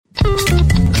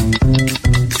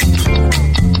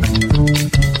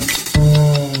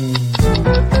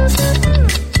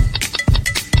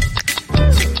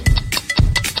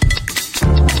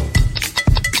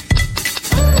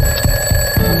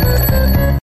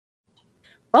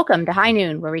Welcome to High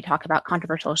Noon, where we talk about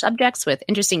controversial subjects with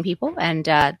interesting people. And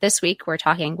this week, we're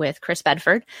talking with Chris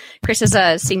Bedford. Chris is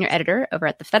a senior editor over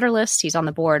at The Federalist. He's on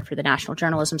the board for the National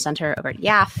Journalism Center over at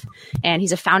YAF. And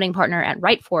he's a founding partner at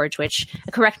RightForge, which,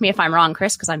 correct me if I'm wrong,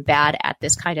 Chris, because I'm bad at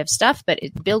this kind of stuff, but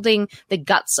it's building the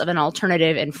guts of an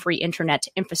alternative and free internet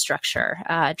infrastructure,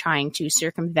 trying to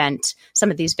circumvent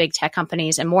some of these big tech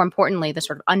companies. And more importantly, the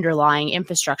sort of underlying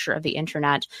infrastructure of the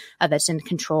internet that's in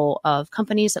control of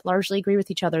companies that largely agree with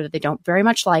each other, that they don't very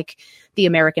much like the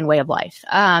American way of life.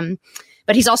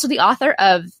 But he's also the author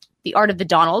of The Art of the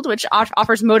Donald, which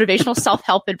offers motivational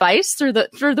self-help advice through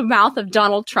the mouth of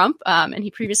Donald Trump. And he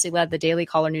previously led the Daily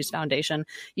Caller News Foundation.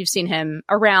 You've seen him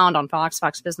around on Fox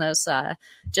Business,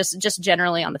 just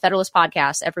generally on the Federalist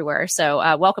podcast, everywhere.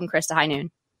 So welcome, Chris, to High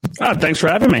Noon. Thanks for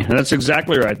having me. That's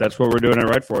exactly right. That's what we're doing at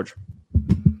RightForge.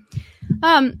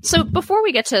 So before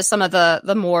we get to some of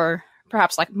the more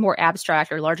perhaps like more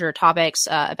abstract or larger topics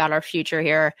about our future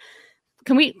here,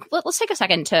 let's take a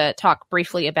second to talk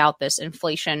briefly about this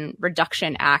Inflation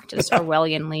Reduction Act, as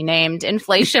Orwellianly named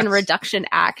Inflation Reduction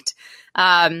Act.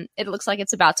 It looks like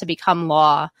it's about to become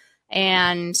law.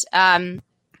 And,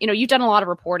 you've done a lot of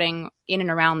reporting in and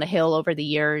around the Hill over the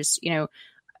years.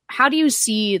 How do you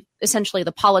see essentially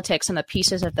the politics and the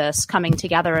pieces of this coming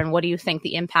together? And what do you think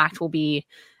the impact will be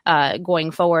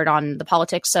going forward on the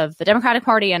politics of the Democratic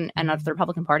Party and of the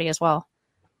Republican Party as well?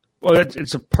 Well,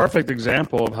 it's a perfect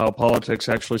example of how politics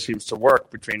actually seems to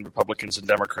work between Republicans and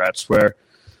Democrats, where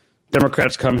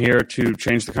Democrats come here to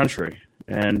change the country,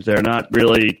 and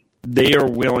they are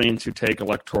willing to take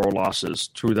electoral losses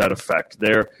to that effect.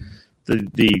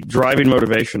 The driving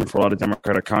motivation for a lot of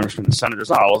Democratic congressmen and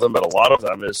senators, not all of them, but a lot of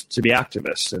them, is to be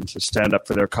activists and to stand up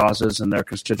for their causes and their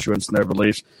constituents and their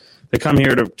beliefs. They come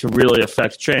here to really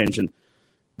affect change. And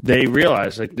they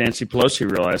realize, like Nancy Pelosi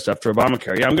realized after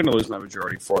Obamacare, I'm going to lose my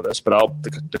majority for this, but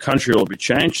the country will be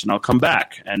changed and I'll come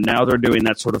back. And now they're doing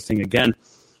that sort of thing again.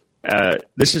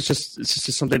 This is just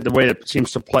something, the way it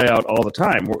seems to play out all the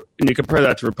time. And you compare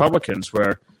that to Republicans,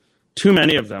 where too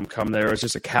many of them come there as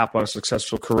just a cap on a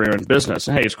successful career in business.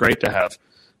 And hey, it's great to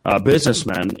have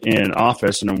businessmen in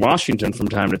office and in Washington from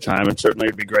time to time, and certainly it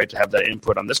would be great to have that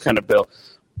input on this kind of bill.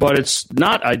 But it's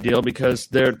not ideal because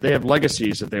they have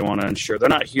legacies that they want to ensure. They're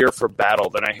not here for battle.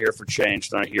 They're not here for change.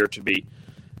 They're not here to be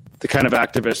the kind of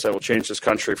activists that will change this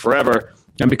country forever.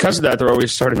 And because of that, they're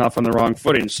always starting off on the wrong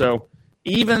footing. So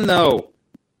even though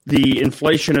the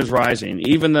inflation is rising,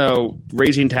 even though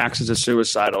raising taxes is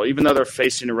suicidal, even though they're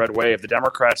facing a red wave, the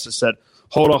Democrats have said,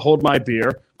 hold my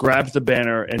beer, grabbed the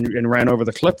banner, and ran over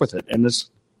the cliff with it. And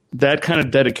that kind of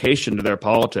dedication to their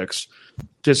politics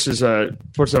just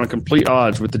puts them at complete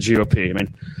odds with the GOP. I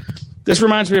mean, this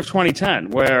reminds me of 2010,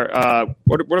 where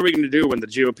what are we going to do when the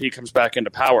GOP comes back into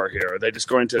power here? Are they just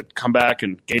going to come back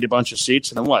and gate a bunch of seats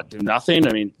and then what? Do nothing?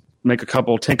 I mean, make a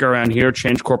couple tinker around here,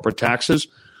 change corporate taxes.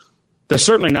 They're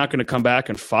certainly not going to come back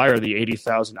and fire the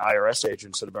 80,000 IRS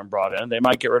agents that have been brought in. They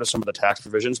might get rid of some of the tax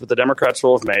provisions, but the Democrats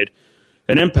will have made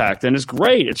an impact. And it's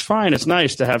great. It's fine. It's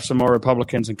nice to have some more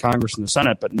Republicans in Congress and the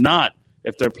Senate, but not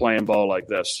if they're playing ball like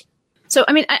this. So,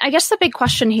 I mean, I guess the big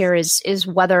question here is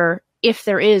whether, if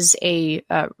there is a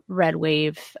red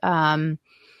wave, and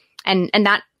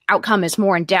that outcome is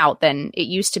more in doubt than it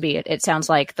used to be. It sounds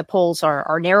like the polls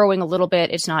are narrowing a little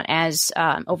bit. It's not as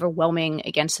overwhelming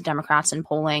against the Democrats in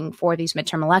polling for these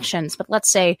midterm elections. But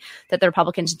let's say that the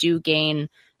Republicans do gain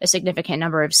a significant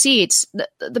number of seats.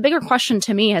 The bigger question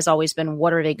to me has always been,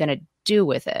 what are they going to do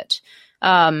with it?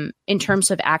 In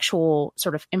terms of actual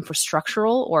sort of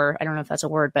infrastructural, or I don't know if that's a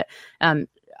word, but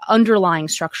underlying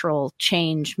structural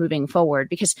change moving forward.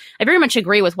 Because I very much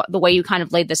agree with the way you kind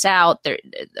of laid this out.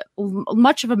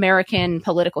 Much of American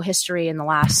political history in the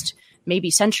last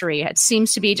maybe century, it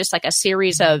seems to be just like a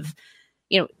series of,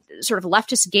 sort of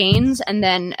leftist gains, and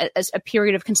then a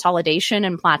period of consolidation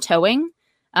and plateauing.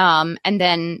 And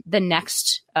then the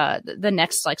next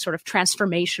like sort of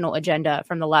transformational agenda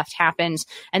from the left happens.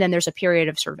 And then there's a period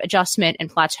of sort of adjustment and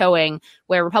plateauing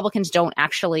where Republicans don't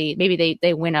actually, maybe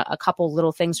they win a couple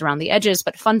little things around the edges,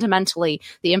 but fundamentally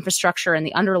the infrastructure and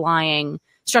the underlying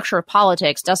structure of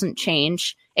politics doesn't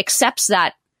change, accepts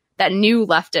that new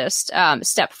leftist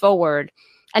step forward.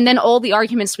 And then all the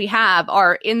arguments we have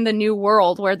are in the new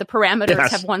world where the parameters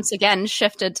have once again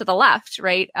shifted to the left,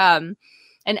 right?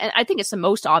 And I think it's the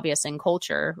most obvious in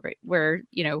culture, right, where,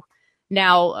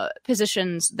 now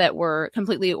positions that were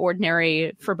completely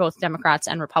ordinary for both Democrats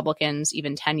and Republicans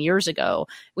even 10 years ago,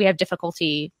 we have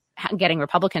difficulty getting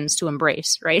Republicans to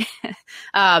embrace, right?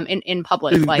 in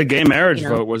public. The gay marriage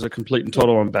vote was a complete and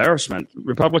total embarrassment.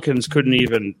 Republicans couldn't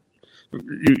even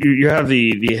you have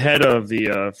the head of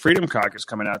the Freedom Caucus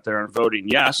coming out there and voting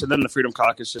yes, and then the Freedom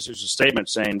Caucus just issues a statement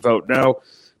saying vote no.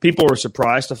 People were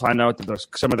surprised to find out that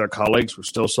some of their colleagues were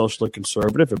still socially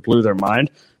conservative. It blew their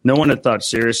mind. No one had thought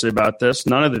seriously about this.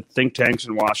 None of the think tanks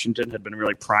in Washington had been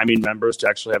really priming members to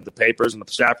actually have the papers, and the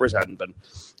staffers hadn't been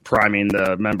priming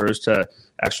the members to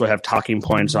actually have talking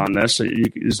points on this.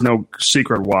 There's no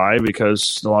secret why,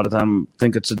 because a lot of them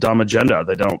think it's a dumb agenda.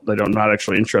 They don't not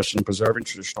actually interested in preserving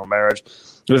traditional marriage.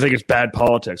 They think it's bad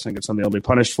politics. Think it's something they'll be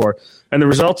punished for. And the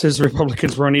result is the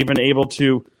Republicans weren't even able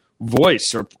to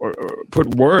voice or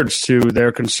put words to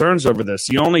their concerns over this.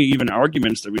 The only even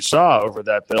arguments that we saw over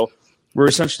that bill were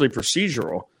essentially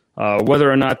procedural,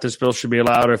 whether or not this bill should be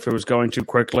allowed, or if it was going too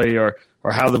quickly, or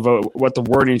how the vote, what the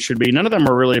wording should be. None of them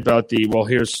are really about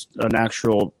here's an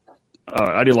actual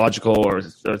ideological or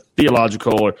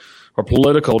theological or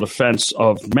political defense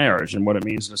of marriage and what it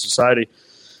means in a society.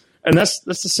 And that's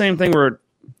the same thing we're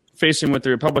facing with the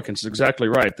Republicans. Is exactly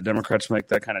right. The Democrats make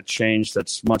that kind of change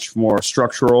that's much more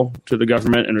structural to the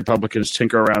government, and Republicans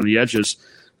tinker around the edges.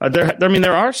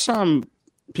 There are some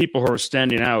people who are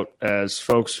standing out as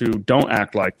folks who don't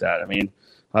act like that. I mean,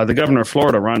 the governor of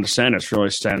Florida, Ron DeSantis,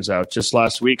 really stands out. Just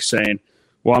last week, saying,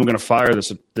 "Well, I'm going to fire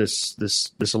this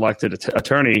elected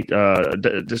attorney,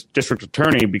 district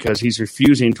attorney, because he's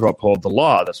refusing to uphold the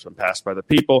law that's been passed by the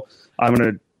people. I'm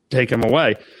going to take him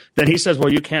away." Then he says,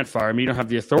 "Well, you can't fire me. You don't have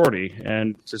the authority."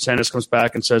 And DeSantis comes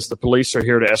back and says, "The police are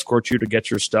here to escort you to get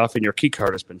your stuff, and your key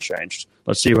card has been changed.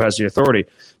 Let's see who has the authority."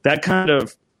 That kind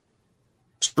of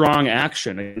strong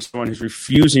action against someone who's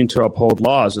refusing to uphold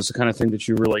laws is the kind of thing that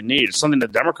you really need. It's something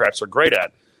that Democrats are great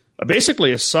at.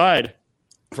 Basically, aside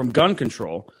from gun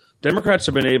control, Democrats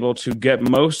have been able to get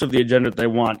most of the agenda that they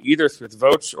want, either through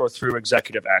votes or through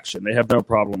executive action. They have no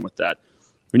problem with that.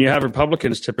 When you have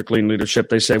Republicans typically in leadership,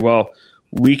 they say, "Well,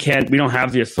 we don't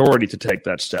have the authority to take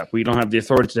that step. We don't have the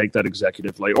authority to take that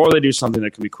executively," or they do something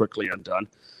that can be quickly undone,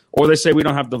 or they say we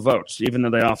don't have the votes, even though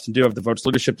they often do have the votes.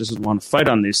 Leadership doesn't want to fight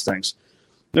on these things.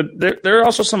 There are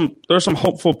also some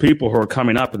hopeful people who are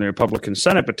coming up in the Republican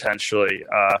Senate potentially.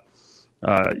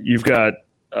 You've got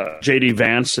J.D.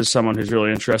 Vance is someone who's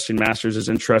really interesting. Masters is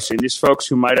interesting. These folks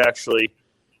who might actually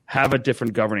have a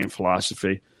different governing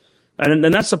philosophy. And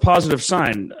that's a positive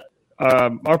sign.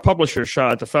 Our publisher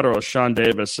at the Federalist, Sean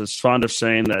Davis, is fond of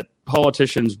saying that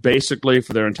politicians basically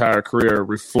for their entire career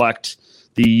reflect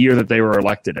the year that they were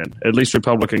elected in. At least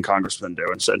Republican congressmen do,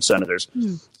 and senators.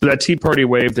 So that Tea Party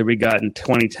wave that we got in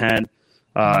 2010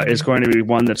 is going to be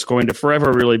one that's going to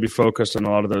forever really be focused on a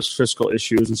lot of those fiscal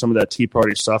issues and some of that Tea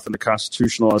Party stuff and the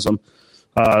constitutionalism.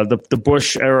 The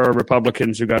Bush era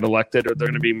Republicans who got elected, they're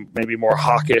going to be maybe more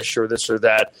hawkish or this or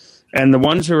that. And the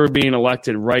ones who are being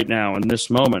elected right now in this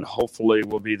moment, hopefully,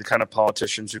 will be the kind of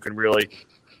politicians who can really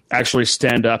actually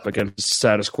stand up against the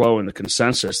status quo and the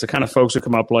consensus. The kind of folks who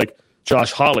come up like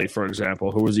Josh Hawley, for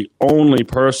example, who was the only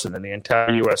person in the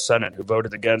entire U.S. Senate who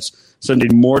voted against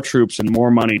sending more troops and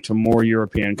more money to more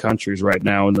European countries right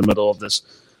now in the middle of this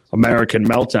American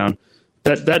meltdown.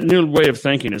 That new way of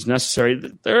thinking is necessary.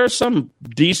 There are some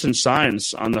decent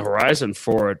signs on the horizon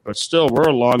for it, but still, we're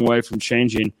a long way from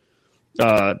changing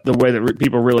the way that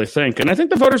people really think. And I think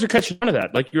the voters are catching on to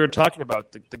that. Like you were talking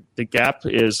about, the gap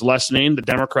is lessening. The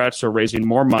Democrats are raising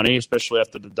more money, especially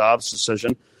after the Dobbs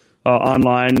decision,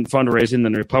 online fundraising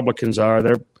than the Republicans are.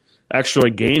 They're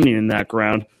actually gaining in that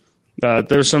ground.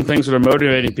 There's some things that are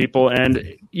motivating people,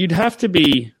 and you'd have to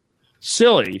be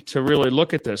silly to really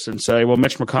look at this and say, well,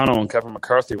 Mitch McConnell and Kevin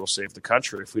McCarthy will save the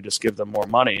country if we just give them more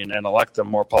money and elect them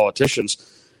more politicians.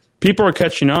 People are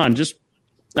catching on.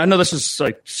 I know this is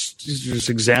like just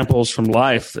examples from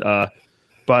life,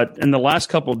 but in the last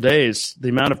couple of days, the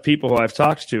amount of people who I've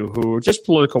talked to who are just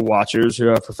political watchers who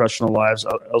have professional lives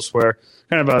elsewhere,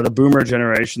 kind of the boomer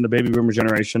generation, the baby boomer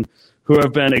generation, who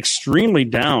have been extremely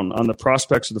down on the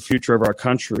prospects of the future of our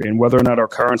country and whether or not our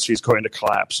currency is going to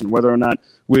collapse and whether or not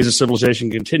we as a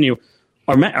civilization continue.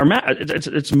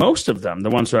 It's most of them, the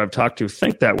ones who I've talked to,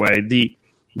 think that way.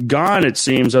 Gone, it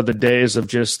seems, are the days of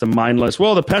just the mindless,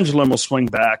 well, the pendulum will swing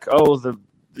back. Oh, the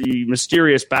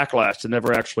mysterious backlash that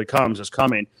never actually comes is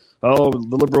coming. Oh,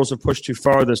 the liberals have pushed too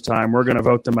far this time. We're going to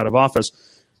vote them out of office.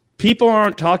 People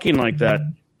aren't talking like that,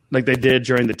 like they did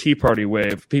during the Tea Party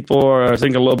wave. People are, I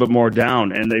think, a little bit more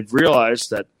down, and they've realized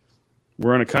that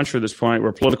we're in a country at this point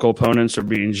where political opponents are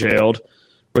being jailed,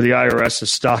 where the IRS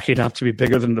is stocking up to be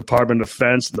bigger than the Department of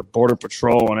Defense and the Border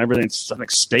Patrol and everything, I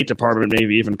think State Department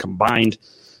maybe even combined.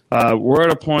 We're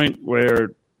at a point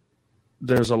where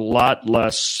there's a lot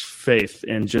less faith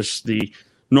in just the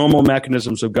normal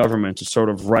mechanisms of government to sort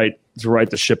of right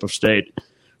the ship of state.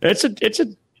 It's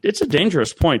it's a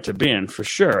dangerous point to be in for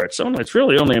sure. It's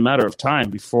really only a matter of time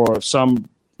before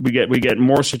we get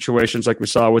more situations like we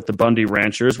saw with the Bundy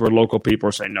ranchers, where local people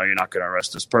are saying, "No, you're not going to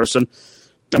arrest this person."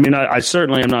 I mean, I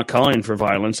certainly am not calling for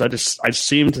violence. I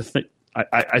seem to think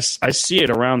I see it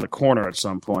around the corner at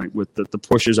some point with the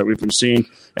pushes that we've been seeing,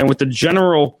 and with the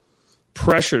general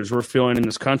pressures we're feeling in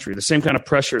this country, the same kind of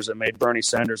pressures that made Bernie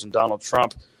Sanders and Donald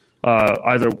Trump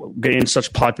either gain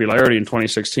such popularity in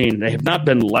 2016. They have not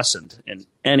been lessened in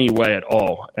any way at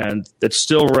all, and it's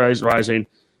still rising.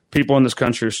 People in this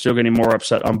country are still getting more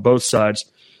upset on both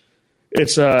sides.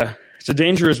 It's a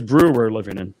dangerous brew we're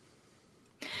living in.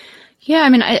 Yeah, I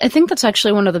mean, I think that's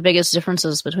actually one of the biggest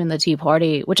differences between the Tea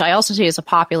Party, which I also see as a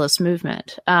populist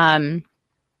movement, and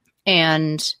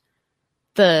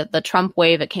the Trump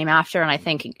wave that came after. And I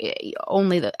think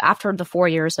only after the 4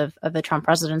 years of the Trump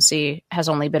presidency has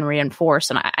only been reinforced.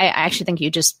 And I actually think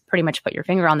you just pretty much put your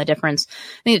finger on the difference.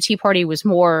 I think the Tea Party was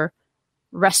more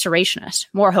restorationist,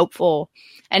 more hopeful.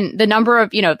 And the number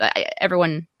of,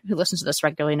 everyone who listens to this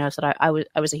regularly knows that I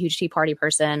was a huge Tea Party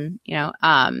person,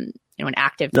 an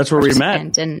active. That's where we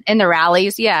met in the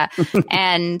rallies. Yeah.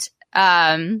 And,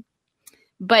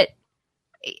 but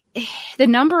the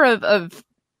number of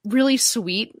really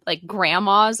sweet, like,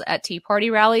 grandmas at Tea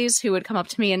Party rallies who would come up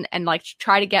to me and like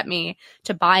try to get me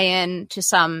to buy in to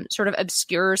some sort of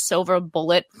obscure silver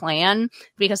bullet plan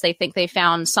because they think they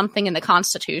found something in the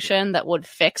Constitution that would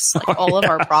fix all of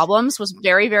our problems was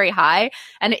very, very high.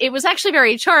 And it was actually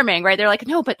very charming, right? They're like,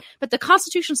 no, but the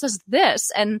Constitution says this.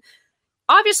 And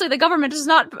obviously the government is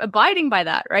not abiding by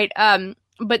that, right?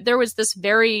 But there was this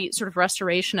very sort of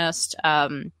restorationist,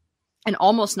 and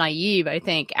almost naive, I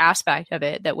think, aspect of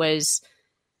it that was,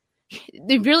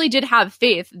 they really did have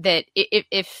faith that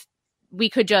if we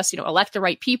could just, elect the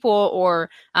right people, or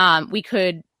we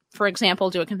could, for example,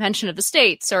 do a convention of the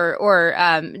states, or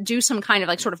do some kind of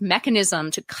like sort of mechanism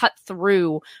to cut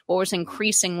through what was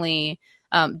increasingly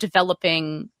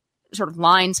developing sort of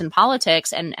lines in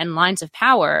politics and lines of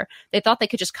power. They thought they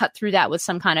could just cut through that with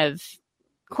some kind of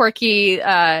quirky,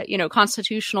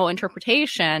 constitutional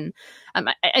interpretation.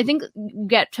 I think you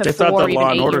get to they 4 or even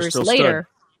 8 years later.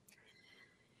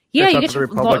 Yeah, you get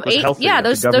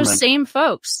to those same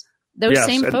folks. Those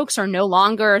same folks are no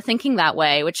longer thinking that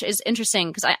way, which is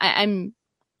interesting because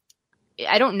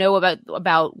I don't know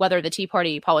about whether the Tea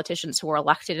Party politicians who were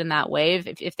elected in that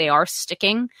wave, if they are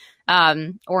sticking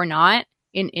or not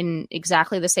in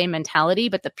exactly the same mentality,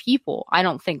 but the people I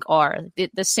don't think are.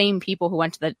 The same people who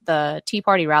went to the Tea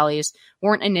Party rallies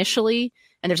weren't initially,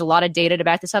 and there's a lot of data to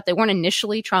back this up, they weren't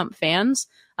initially Trump fans.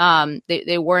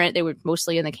 They were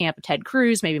mostly in the camp of Ted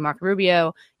Cruz, maybe Marco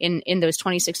Rubio in those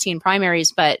 2016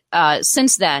 primaries. But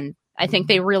since then, I think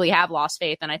they really have lost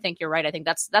faith. And I think you're right. I think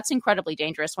that's incredibly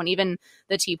dangerous when even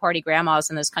the Tea Party grandmas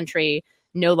in this country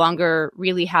no longer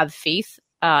really have faith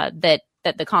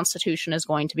that the Constitution is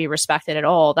going to be respected at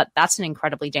all. That's an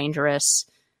incredibly dangerous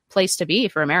place to be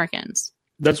for Americans.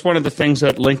 That's one of the things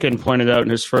that Lincoln pointed out in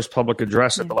his first public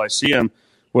address at the Lyceum,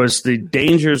 was the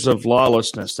dangers of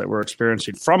lawlessness that we're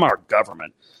experiencing from our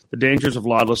government, the dangers of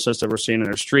lawlessness that we're seeing in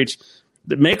our streets,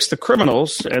 that makes the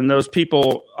criminals and those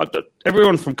people,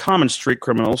 everyone from common street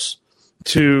criminals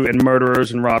and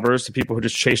murderers and robbers, to people who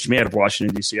just chased me out of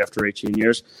Washington, D.C. after 18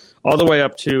 years, all the way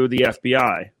up to the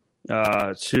FBI,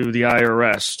 to the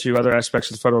IRS, to other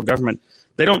aspects of the federal government.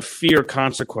 They don't fear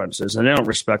consequences and they don't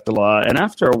respect the law. And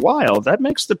after a while, that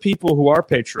makes the people who are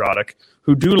patriotic,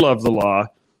 who do love the law,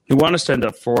 who want to stand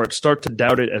up for it, start to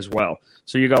doubt it as well.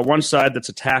 So you got one side that's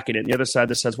attacking it and the other side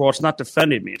that says, well, it's not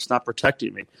defending me, it's not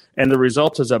protecting me. And the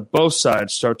result is that both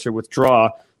sides start to withdraw,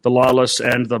 the lawless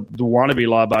and the wannabe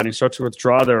law-abiding start to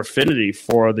withdraw their affinity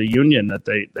for the union that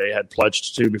they had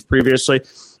pledged to previously.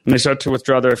 And they start to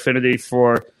withdraw their affinity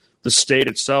for the state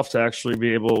itself to actually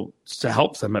be able to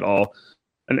help them at all.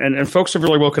 And folks have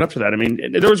really woken up to that. I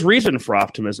mean, there was reason for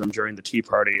optimism during the Tea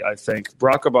Party, I think.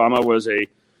 Barack Obama was a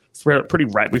pretty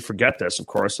we forget this, of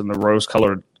course, in the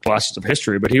rose-colored glasses of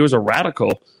history, but he was a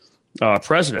radical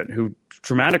president who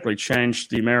dramatically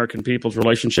changed the American people's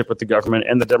relationship with the government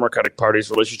and the Democratic Party's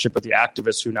relationship with the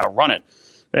activists who now run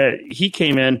it. He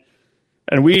came in,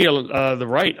 and we, the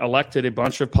right, elected a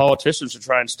bunch of politicians to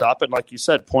try and stop it. Like you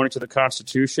said, pointing to the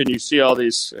Constitution, you see all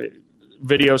these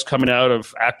videos coming out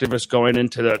of activists going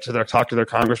into talk to their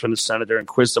congressman and senator and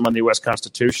quiz them on the U.S.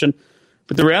 Constitution.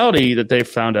 But the reality that they've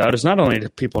found out is not only do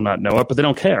people not know it, but they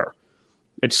don't care.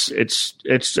 It's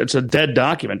a dead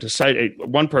document. To cite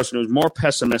one person who's more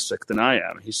pessimistic than I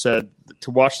am, he said to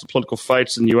watch the political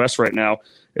fights in the U.S. right now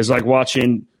is like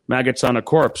watching maggots on a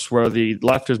corpse, where the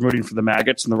left is rooting for the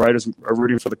maggots and the right is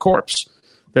rooting for the corpse.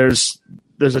 There's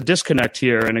there's a disconnect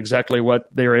here in exactly what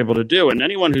they were able to do. And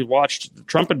anyone who watched the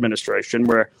Trump administration,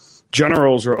 where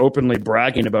generals are openly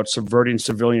bragging about subverting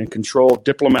civilian control,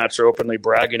 diplomats are openly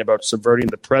bragging about subverting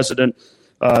the president,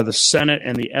 the Senate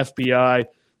and the FBI,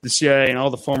 the CIA, and all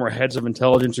the former heads of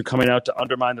intelligence are coming out to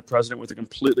undermine the president with the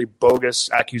completely bogus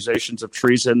accusations of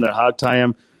treason that hogtie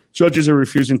him. Judges are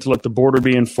refusing to let the border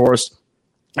be enforced.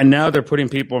 And now they're putting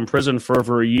people in prison for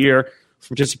over a year for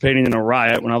participating in a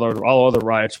riot when all other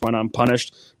riots went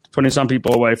unpunished, putting some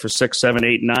people away for 6, 7,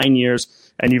 8, 9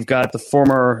 years. And you've got the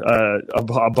former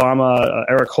Obama,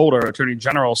 Eric Holder, Attorney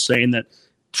General, saying that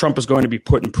Trump is going to be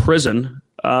put in prison.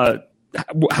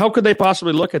 How could they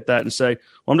possibly look at that and say,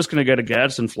 well, I'm just going to get a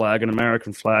Gadsden flag, an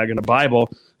American flag, and a Bible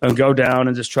and go down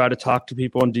and just try to talk to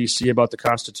people in D.C. about the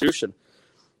Constitution?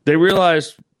 They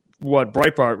realized what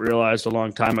Breitbart realized a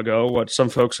long time ago, what some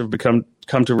folks have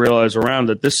come to realize around,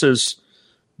 that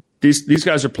these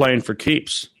guys are playing for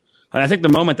keeps. And I think the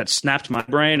moment that snapped my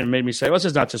brain and made me say, well, this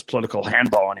is not just political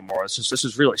handball anymore. This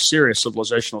is really serious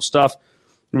civilizational stuff.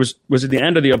 It was at the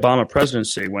end of the Obama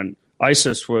presidency when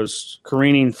ISIS was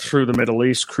careening through the Middle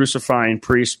East, crucifying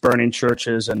priests, burning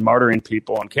churches, and martyring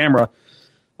people on camera.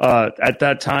 At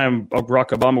that time, Barack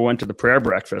Obama went to the prayer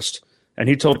breakfast, and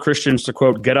he told Christians to,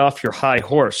 quote, get off your high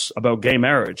horse about gay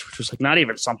marriage, which was like not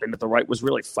even something that the right was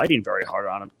really fighting very hard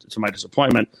on, to my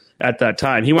disappointment at that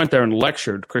time. He went there and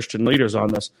lectured Christian leaders on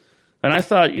this. And I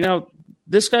thought,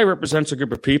 this guy represents a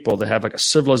group of people that have like a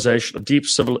civilization, a deep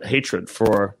hatred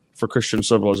for Christian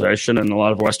civilization and a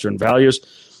lot of Western values.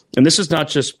 And this is not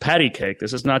just patty cake.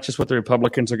 This is not just what the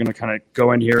Republicans are going to kind of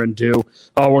go in here and do.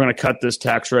 Oh, we're going to cut this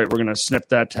tax rate. We're going to snip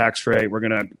that tax rate. We're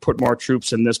going to put more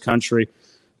troops in this country.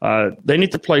 They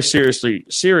need to play serious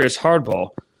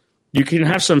hardball. You can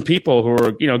have some people who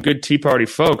are, good Tea Party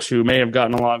folks who may have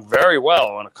gotten along very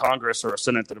well in a Congress or a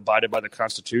Senate that abided by the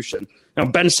Constitution.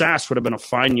 Ben Sasse would have been a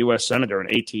fine U.S. Senator in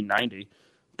 1890.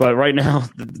 But right now,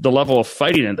 the level of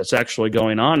fighting that's actually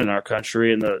going on in our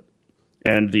country and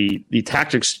the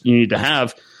tactics you need to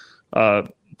have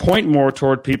point more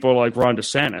toward people like Ron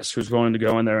DeSantis, who's going to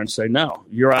go in there and say, no,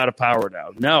 you're out of power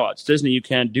now. No, it's Disney. You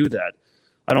can't do that.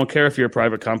 I don't care if you're a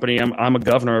private company. I'm a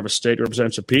governor of a state that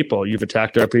represents the people. You've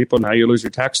attacked our people. Now you lose your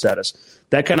tax status.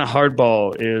 That kind of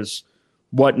hardball is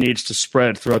what needs to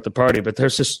spread throughout the party. But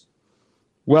there's this,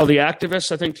 the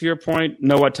activists, I think, to your point,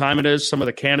 know what time it is. Some of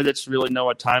the candidates really know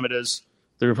what time it is.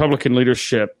 The Republican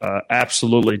leadership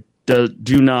absolutely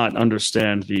do not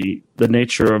understand the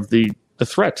nature of the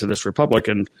threat to this republic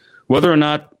and whether or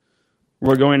not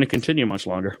we're going to continue much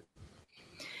longer.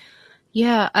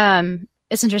 Yeah,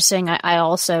 it's interesting.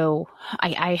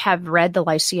 I have read the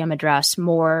Lyceum Address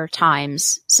more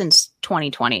times since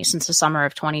 2020, since the summer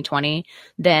of 2020,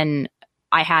 than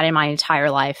I had in my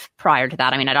entire life prior to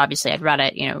that. I mean, I'd read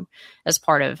it, as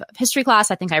part of history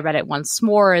class. I think I read it once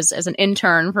more as an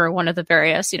intern for one of the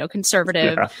various,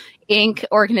 conservative Inc.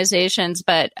 organizations.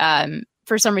 But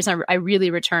for some reason, I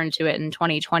really returned to it in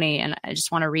 2020. And I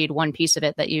just want to read one piece of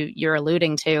it that you're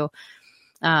alluding to.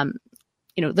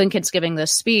 Lincoln's giving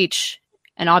this speech.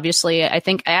 And obviously, I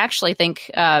actually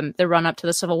think the run up to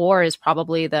the Civil War is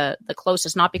probably the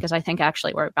closest, not because I think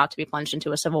actually we're about to be plunged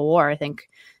into a civil war. I think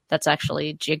that's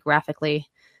actually geographically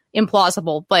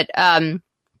implausible. But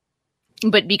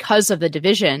because of the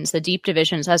divisions, the deep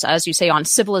divisions, as you say, on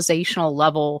civilizational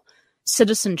level,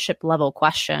 citizenship level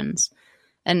questions.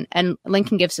 And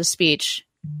Lincoln gives a speech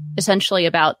essentially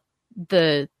about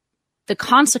the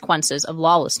consequences of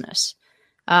lawlessness.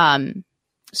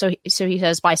 So he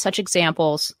says, by such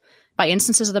examples, by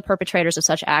instances of the perpetrators of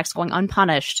such acts going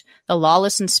unpunished, the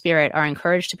lawless in spirit are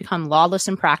encouraged to become lawless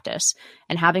in practice,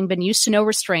 and having been used to no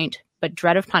restraint but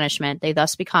dread of punishment, they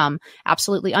thus become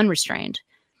absolutely unrestrained.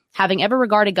 Having ever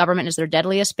regarded government as their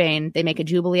deadliest bane, they make a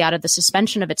jubilee out of the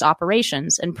suspension of its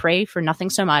operations and pray for nothing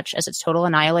so much as its total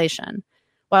annihilation.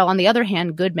 While on the other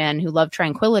hand, good men who love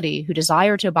tranquility, who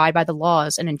desire to abide by the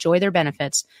laws and enjoy their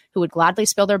benefits, who would gladly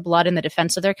spill their blood in the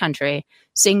defense of their country,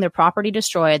 seeing their property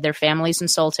destroyed, their families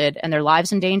insulted, and their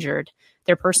lives endangered,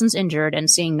 their persons injured, and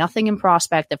seeing nothing in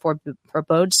prospect that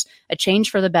forebodes a change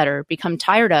for the better, become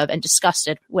tired of and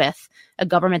disgusted with a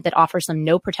government that offers them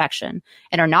no protection,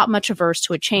 and are not much averse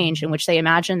to a change in which they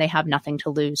imagine they have nothing to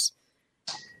lose.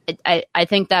 I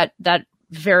think that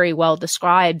very well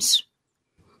describes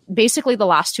basically the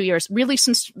last 2 years, really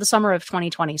since the summer of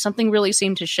 2020. Something really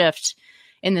seemed to shift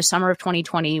in the summer of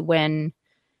 2020 when,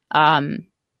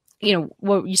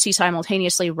 what you see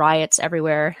simultaneously riots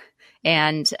everywhere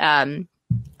and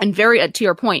very, to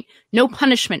your point, no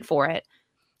punishment for it.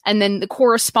 And then the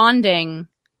corresponding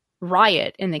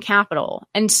riot in the Capitol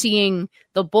and seeing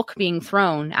the book being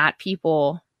thrown at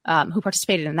people who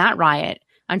participated in that riot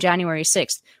on January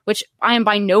 6th, which I am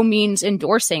by no means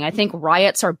endorsing. I think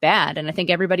riots are bad, and I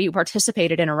think everybody who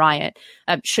participated in a riot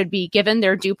should be given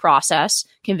their due process,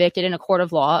 convicted in a court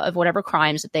of law of whatever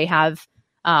crimes that they have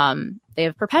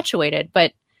perpetuated.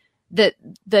 But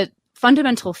the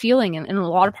fundamental feeling in a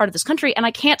lot of part of this country, and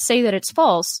I can't say that it's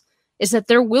false, is that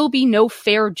there will be no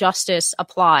fair justice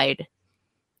applied,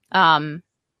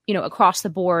 across the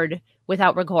board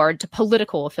without regard to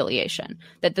political affiliation.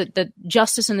 That the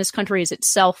justice in this country is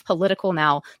itself political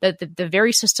now. That the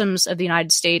very systems of the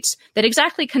United States that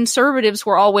exactly conservatives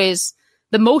were always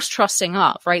the most trusting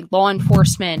of, right? Law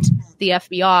enforcement, the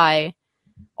FBI,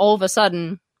 all of a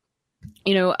sudden,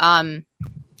 it'd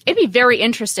be very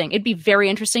interesting. It'd be very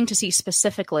interesting to see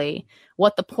specifically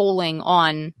what the polling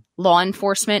on law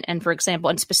enforcement and, for example,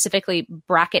 and specifically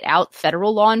bracket out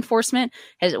federal law enforcement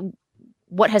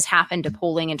what has happened to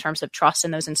polling in terms of trust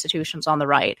in those institutions on the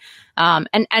right.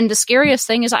 And the scariest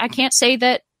thing is I can't say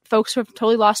that folks who have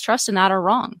totally lost trust in that are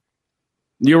wrong.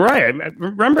 You're right. I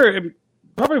remember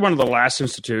probably one of the last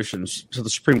institutions to the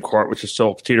Supreme Court, which is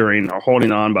still teetering or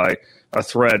holding on by a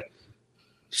thread,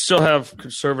 still have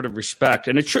conservative respect,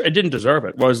 and it didn't deserve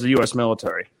it, was the U.S.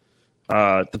 military.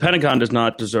 The Pentagon does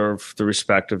not deserve the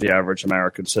respect of the average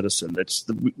American citizen. It's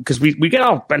because we get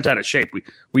all bent out of shape.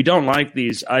 We don't like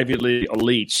these Ivy League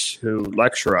elites who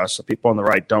lecture us. The people on the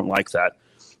right don't like that.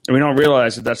 And we don't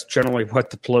realize that that's generally what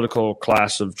the political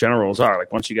class of generals are.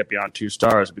 Like once you get beyond 2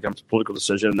 stars, it becomes a political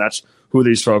decision. And that's who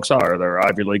these folks are. They're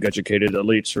Ivy League educated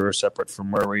elites who are separate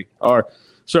from where we are.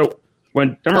 So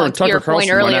to your point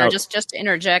earlier, just to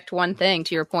interject one thing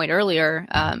to your point earlier,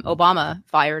 Obama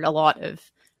fired a lot of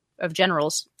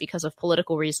generals because of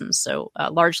political reasons. So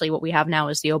largely what we have now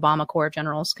is the Obama Corps of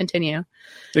Generals. Continue.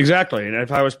 Exactly. And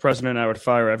if I was president, I would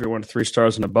fire everyone 3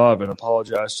 stars and above and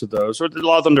apologize to those, or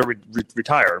allow them to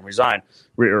retire and resign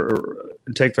or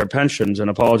take their pensions and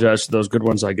apologize to those good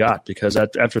ones I got, because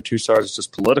after 2 stars, it's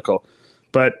just political.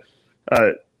 But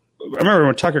I remember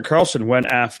when Tucker Carlson went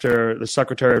after the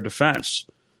Secretary of Defense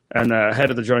and the head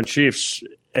of the Joint Chiefs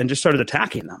and just started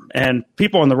attacking them. And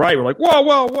people on the right were like,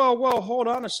 whoa, hold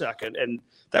on a second. And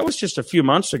that was just a few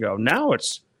months ago. Now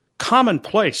it's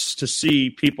commonplace to see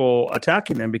people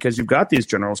attacking them because you've got these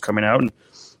generals coming out and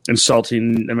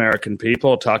insulting American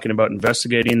people, talking about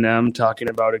investigating them, talking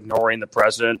about ignoring the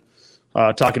president,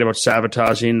 talking about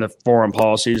sabotaging the foreign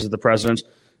policies of the president.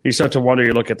 You start to wonder,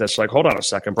 you look at this like, hold on a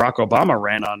second. Barack Obama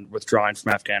ran on withdrawing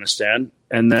from Afghanistan,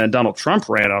 and then Donald Trump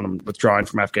ran on withdrawing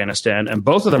from Afghanistan, and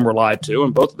both of them were lied to,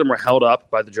 and both of them were held up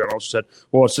by the generals who said,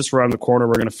 well, it's just around the corner.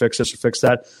 We're going to fix this or fix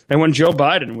that. And when Joe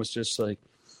Biden was just like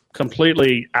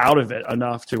completely out of it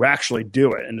enough to actually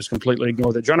do it and just completely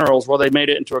ignore the generals, well, they made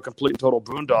it into a complete and total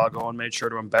boondoggle and made sure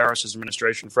to embarrass his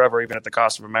administration forever, even at the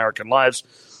cost of American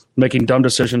lives, making dumb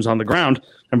decisions on the ground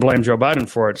and blame Joe Biden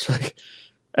for it. It's like,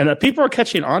 and people are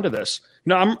catching on to this.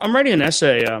 I'm writing an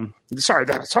essay. Sorry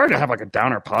to have like a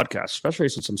downer podcast, especially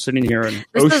since I'm sitting here in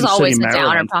Ocean City,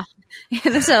 Maryland.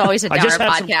 This is always a downer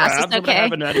podcast. It's okay. I'm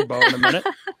going to have an Eddie Bo in a minute.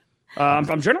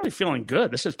 I'm generally feeling good.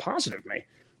 This is positive me.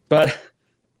 But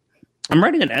I'm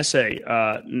writing an essay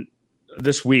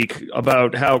this week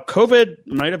about how COVID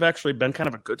might have actually been kind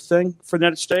of a good thing for the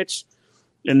United States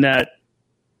in that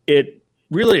it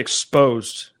really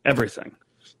exposed everything.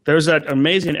 There's that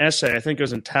amazing essay, I think it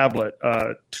was in Tablet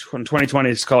in 2020.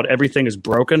 It's called Everything is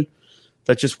Broken,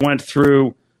 that just went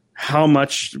through how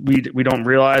much we don't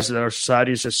realize that our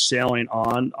society is just sailing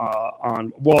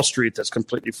on Wall Street that's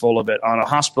completely full of it, on a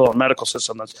hospital and medical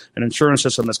system that's an insurance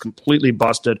system that's completely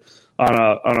busted,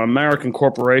 on American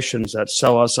corporations that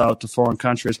sell us out to foreign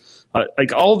countries.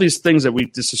 Like all these things that we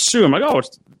just assume, like,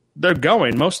 they're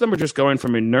going. Most of them are just going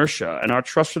from inertia, and our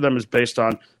trust for them is based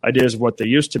on ideas of what they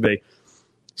used to be.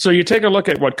 So you take a look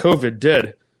at what COVID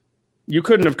did. You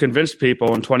couldn't have convinced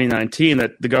people in 2019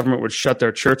 that the government would shut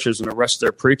their churches and arrest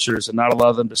their preachers and not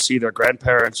allow them to see their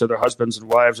grandparents or their husbands and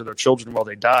wives or their children while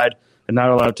they died, and not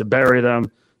allow to bury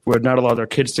them, would not allow their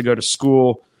kids to go to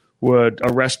school, would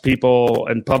arrest people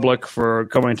in public for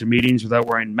going to meetings without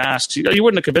wearing masks. You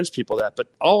wouldn't have convinced people that, but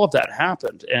all of that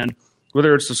happened. And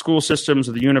whether it's the school systems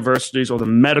or the universities or the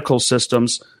medical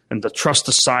systems and the trust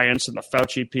the science and the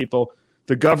Fauci people,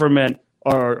 the government,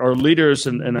 our leaders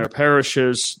in their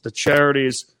parishes, the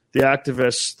charities, the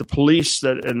activists, the police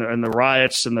and the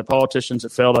riots and the politicians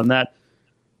that failed on that,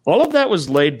 all of that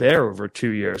was laid bare over 2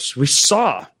 years. We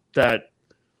saw that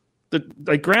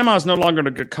grandma's no longer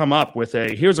going to come up with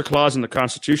here's a clause in the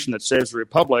Constitution that saves the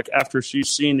republic after she's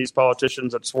seen these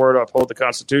politicians that swore to uphold the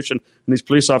Constitution and these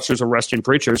police officers arresting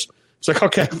preachers. It's like,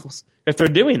 okay, if they're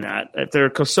doing that, if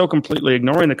they're so completely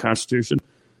ignoring the Constitution,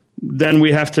 then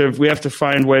we have to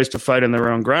find ways to fight on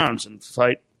their own grounds and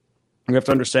fight. We have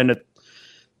to understand that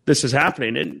this is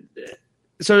happening. And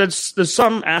so there's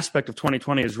some aspect of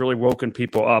 2020 has really woken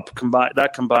people up.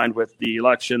 Combined with the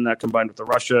election, that combined with the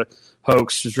Russia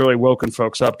hoax, has really woken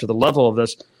folks up to the level of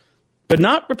this. But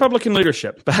not Republican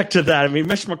leadership. Back to that. I mean,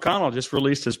 Mitch McConnell just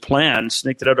released his plan,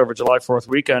 sneaked it out over July 4th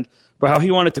weekend, about how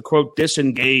he wanted to, quote,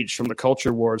 disengage from the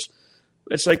culture wars.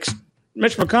 It's like,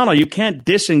 Mitch McConnell, you can't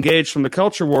disengage from the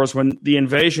culture wars when the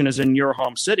invasion is in your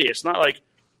home city. It's not like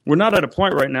we're not at a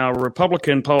point right now where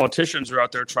Republican politicians are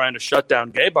out there trying to shut down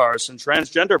gay bars and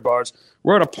transgender bars.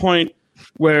 We're at a point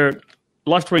where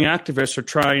left-wing activists are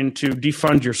trying to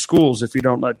defund your schools if you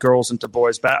don't let boys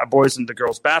into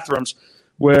girls' bathrooms,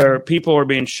 where people are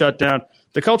being shut down.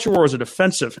 The culture war is a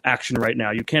defensive action right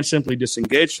now. You can't simply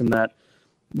disengage from that.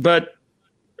 But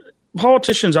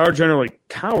politicians are generally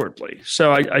cowardly.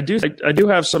 So I do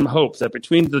have some hope that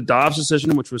between the Dobbs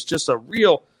decision, which was just a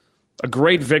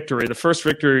great victory, the first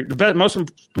victory, most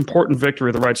important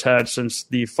victory the right's had since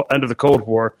the end of the Cold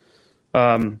War,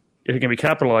 if it can be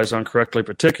capitalized on correctly,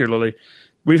 particularly,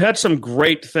 we've had some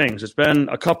great things. It's been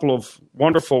a couple of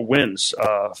wonderful wins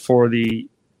for the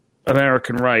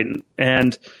American right.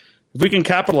 And if we can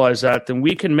capitalize that, then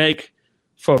we can make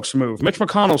folks move. Mitch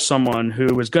McConnell's someone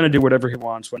who is going to do whatever he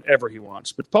wants, whenever he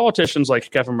wants. But politicians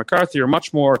like Kevin McCarthy are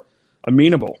much more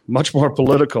amenable, much more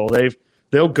political.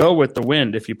 They'll go with the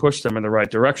wind if you push them in the right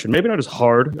direction. Maybe not as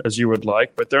hard as you would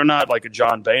like, but they're not like a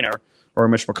John Boehner or a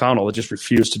Mitch McConnell that just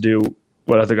refuse to do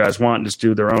what other guys want and just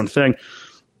do their own thing.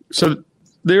 So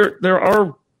there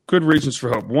are good reasons for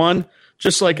hope. One,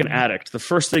 just like an addict, the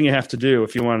first thing you have to do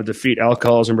if you want to defeat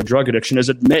alcoholism or drug addiction is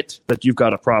admit that you've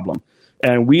got a problem.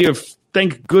 And we have,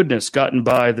 thank goodness, gotten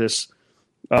by this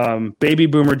baby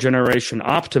boomer generation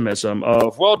optimism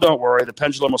of, well, don't worry, the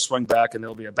pendulum will swing back and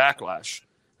there'll be a backlash.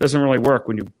 It doesn't really work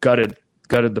when you've gutted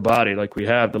the body like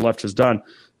the left has done.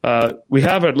 We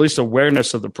have at least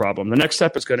awareness of the problem. The next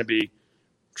step is going to be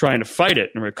trying to fight it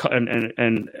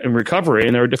and recovery.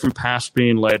 And there are different paths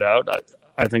being laid out.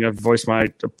 I think I've voiced my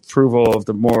approval of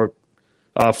the more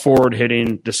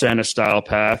forward-hitting DeSantis-style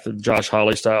path, the Josh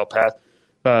Hawley-style path.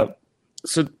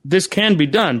 So this can be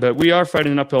done, but we are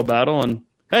fighting an uphill battle. And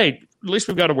hey, at least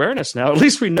we've got awareness now. At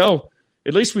least we know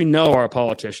our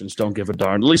politicians don't give a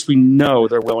darn. At least we know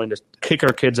they're willing to kick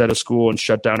our kids out of school and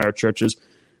shut down our churches.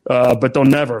 But they'll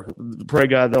never, pray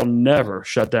God, they'll never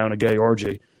shut down a gay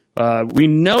orgy. We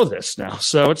know this now.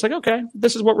 So it's like, okay,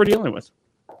 this is what we're dealing with.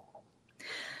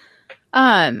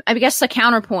 I guess the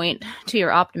counterpoint to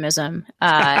your optimism,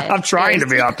 I'm trying to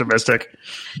be optimistic,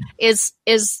 is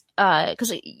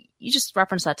because you just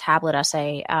referenced that tablet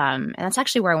essay, and that's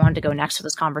actually where I wanted to go next with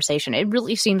this conversation. It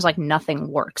really seems like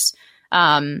nothing works,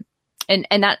 and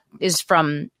that is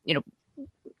from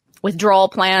withdrawal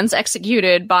plans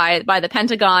executed by the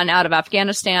Pentagon out of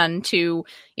Afghanistan to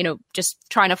just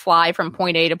trying to fly from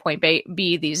point A to point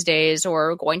B these days,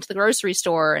 or going to the grocery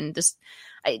store and just.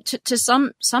 To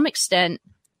some extent,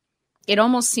 it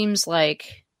almost seems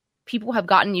like people have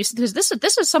gotten used to because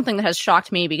this is something that has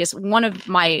shocked me, because one of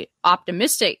my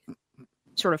optimistic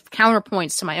sort of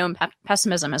counterpoints to my own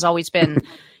pessimism has always been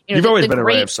you've always been a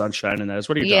ray of sunshine in that.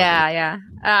 What are you talking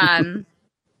about?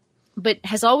 But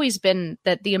has always been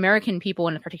that the American people,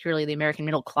 and particularly the American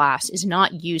middle class, is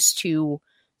not used to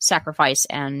sacrifice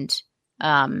and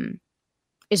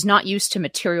is not used to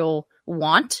material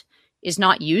want. Is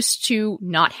not used to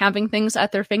not having things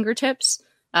at their fingertips.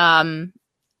 And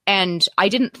I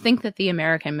didn't think that the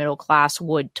American middle class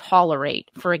would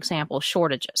tolerate, for example,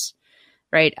 shortages,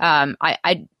 right?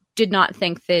 I didn't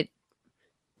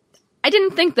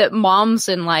think that moms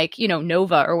in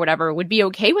Nova or whatever would be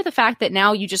okay with the fact that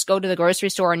now you just go to the grocery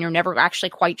store and you're never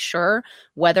actually quite sure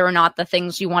whether or not the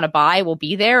things you want to buy will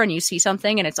be there, and you see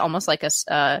something and it's almost like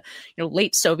a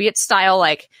late Soviet style,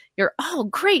 you're, oh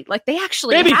great, they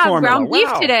actually baby have formula. ground beef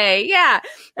today. Yeah.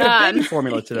 Baby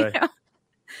formula today.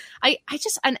 I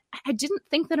didn't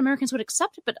think that Americans would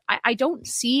accept it, but I don't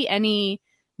see any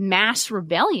mass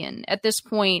rebellion at this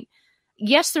point.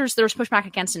 Yes, there's pushback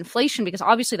against inflation, because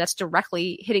obviously that's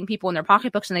directly hitting people in their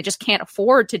pocketbooks, and they just can't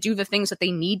afford to do the things that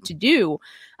they need to do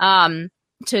to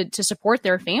support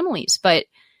their families. But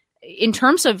in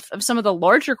terms of some of the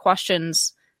larger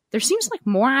questions, there seems like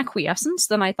more acquiescence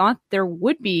than I thought there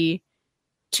would be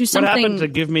to something. What happened to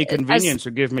give me convenience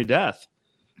or give me death?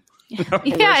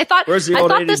 I thought this is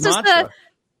the.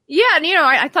 Yeah, and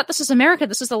I thought this is America.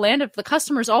 This is the land of the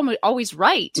customer's always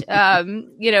right. I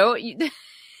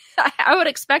would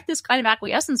expect this kind of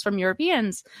acquiescence from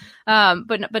Europeans,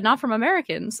 but not from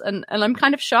Americans, and I'm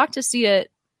kind of shocked to see it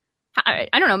I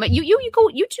don't know, but you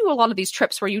do a lot of these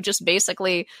trips where you just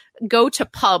basically go to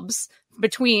pubs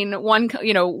between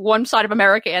one side of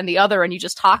America and the other, and you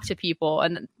just talk to people.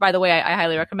 And by the way, I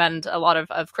highly recommend a lot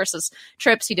of Chris's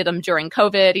trips. He did them during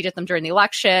COVID, he did them during the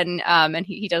election, and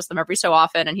he does them every so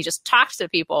often, and he just talks to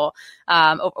people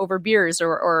over beers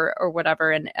or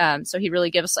whatever. And so he really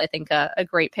gives, I think, a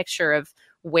great picture of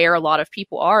where a lot of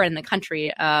people are in the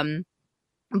country.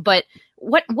 But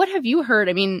what have you heard?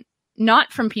 I mean,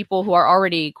 not from people who are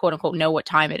already, quote unquote, know what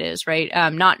time it is, right?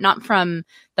 Not from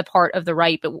the part of the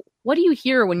right, but what do you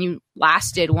hear when you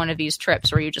last did one of these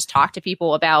trips where you just talk to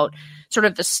people about sort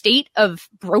of the state of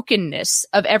brokenness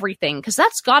of everything? Because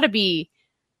that's got to be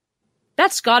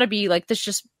like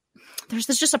this. There's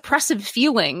this just oppressive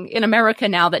feeling in America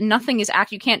now that nothing is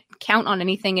you can't count on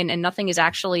anything, and nothing is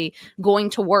actually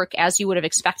going to work as you would have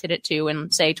expected it to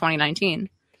in, say, 2019.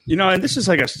 And this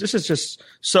is just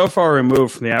so far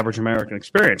removed from the average American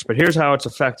experience. But here's how it's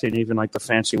affecting even like the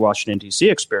fancy Washington,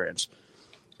 D.C. experience.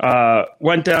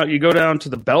 You go down to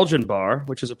the Belgian bar,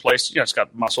 which is a place, it's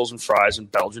got mussels and fries and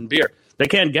Belgian beer. They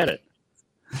can't get it.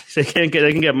 They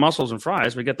can get mussels and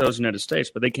fries. We get those in the United States,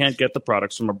 but they can't get the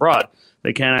products from abroad.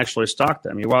 They can't actually stock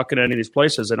them. You walk into any of these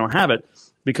places, they don't have it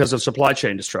because of supply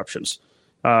chain disruptions.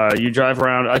 You drive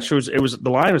around. Actually,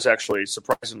 the line was actually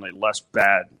surprisingly less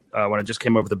bad when I just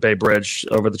came over the Bay Bridge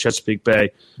over the Chesapeake Bay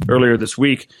earlier this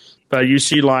week. But you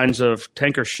see lines of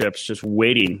tanker ships just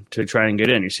waiting to try and get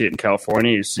in. You see it in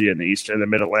California. You see it in the East and the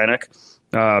Mid Atlantic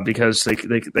because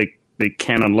they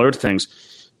can't unload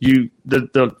things.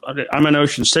 I'm in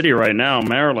Ocean City right now,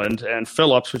 Maryland, and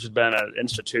Phillips, which has been an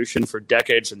institution for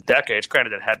decades and decades,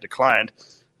 granted it had declined,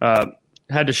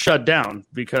 had to shut down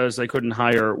because they couldn't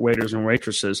hire waiters and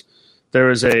waitresses. There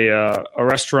was a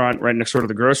restaurant right next door to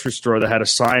the grocery store that had a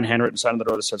handwritten sign on the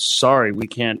door that said, "Sorry, we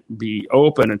can't be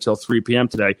open until 3 p.m.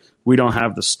 today. We don't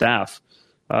have the staff."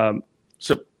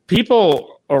 So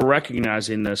people are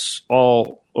recognizing this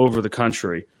all over the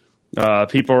country.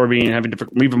 People are having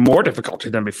even more difficulty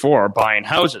than before buying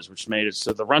houses, which made it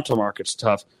so the rental market's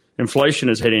tough. Inflation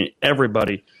is hitting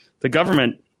everybody. The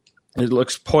government the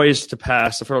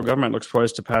federal government looks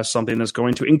poised to pass something that's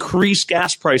going to increase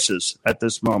gas prices at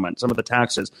this moment, some of the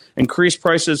taxes, increase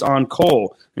prices on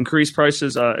coal, increase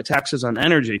prices, taxes on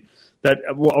energy, that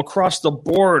will across the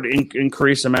board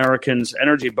increase Americans'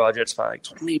 energy budgets by like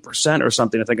 20% or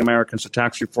something. I think Americans for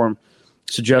tax reform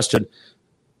suggested.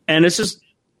 And it's just,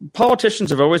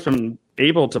 politicians have always been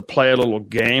able to play a little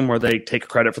game where they take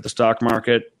credit for the stock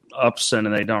market ups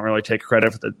and they don't really take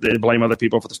credit they blame other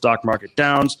people for the stock market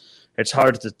downs. It's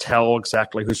hard to tell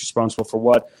exactly who's responsible for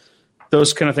what.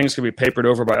 Those kind of things can be papered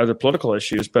over by other political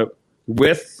issues. But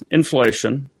with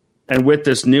inflation and with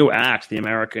this new act, the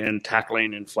American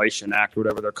Tackling Inflation Act,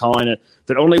 whatever they're calling it,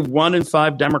 that only 1 in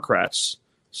 5 Democrats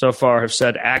so far have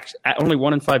said only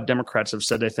 1 in 5 Democrats have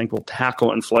said they think will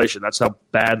tackle inflation. That's how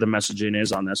bad the messaging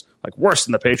is on this. Like worse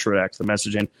than the Patriot Act, the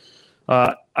messaging.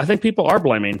 I think people are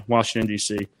blaming Washington,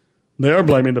 D.C. They are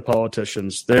blaming the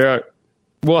politicians.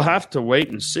 We'll have to wait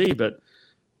and see, but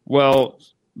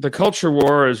the culture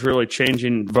war is really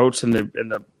changing votes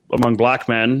among black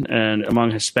men and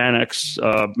among Hispanics,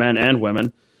 men and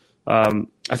women.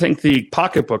 I think the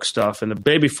pocketbook stuff and the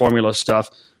baby formula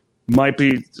stuff might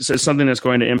be something that's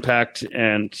going to impact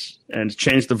and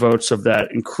change the votes of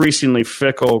that increasingly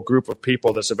fickle group of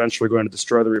people that's eventually going to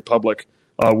destroy the republic,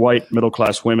 white middle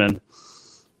class women.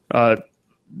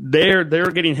 They're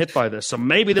getting hit by this, so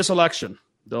maybe this election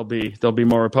they'll be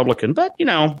more Republican. But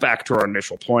back to our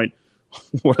initial point,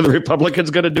 what are the Republicans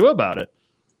going to do about it?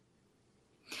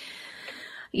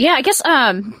 Yeah, I guess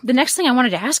the next thing I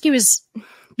wanted to ask you is,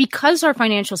 because our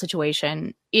financial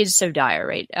situation is so dire,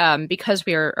 right? Because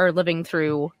we are living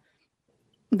through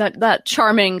that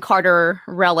charming Carter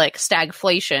relic,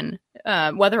 stagflation,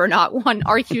 whether or not one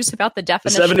argues about the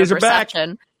definition of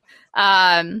recession.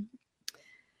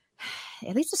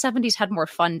 At least the 70s had more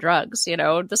fun drugs.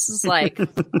 This is like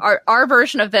our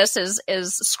version of this is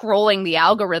scrolling the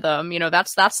algorithm.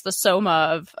 That's the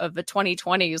soma of the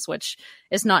 2020s, which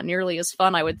is not nearly as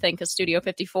fun, I would think, as Studio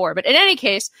 54. But in any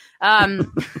case, doesn't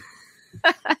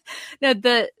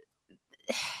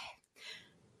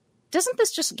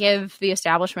this just give the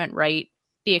establishment right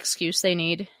the excuse they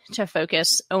need to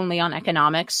focus only on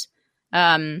economics?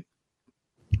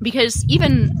 Because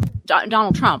even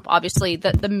Donald Trump, obviously,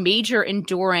 the major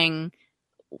enduring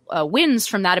wins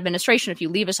from that administration, if you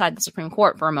leave aside the Supreme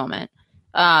Court for a moment,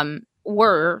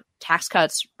 were tax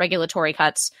cuts, regulatory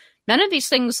cuts. None of these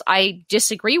things I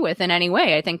disagree with in any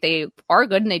way. I think they are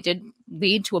good, and they did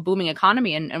lead to a booming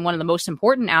economy. And one of the most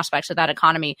important aspects of that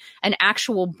economy, an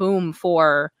actual boom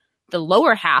for the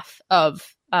lower half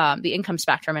of the income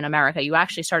spectrum in America. You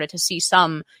actually started to see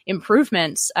some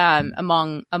improvements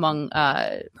among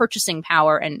purchasing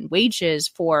power and wages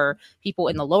for people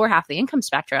in the lower half of the income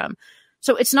spectrum.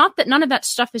 So it's not that none of that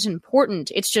stuff is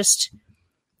important. It's just,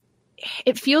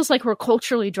 it feels like we're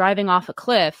culturally driving off a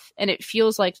cliff, and it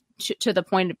feels like to the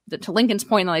point, to Lincoln's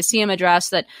point in the Lyceum address,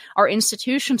 that our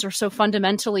institutions are so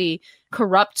fundamentally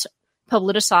corrupt,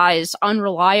 politicized,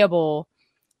 unreliable,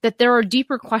 that there are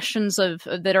deeper questions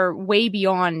that are way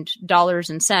beyond dollars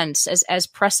and cents, as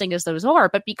pressing as those are.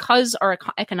 But because our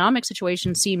economic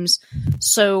situation seems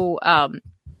so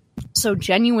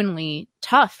genuinely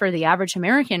tough for the average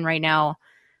American right now,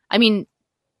 I mean,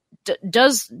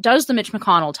 does the Mitch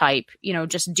McConnell type,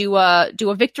 just do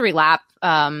a victory lap,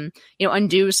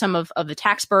 undo some of the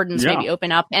tax burdens, maybe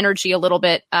open up energy a little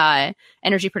bit,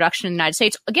 energy production in the United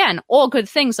States? Again, all good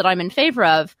things that I'm in favor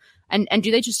of. And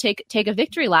do they just take a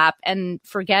victory lap and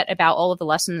forget about all of the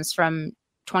lessons from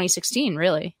 2016?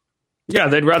 Really? Yeah,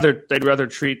 they'd rather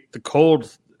treat the cold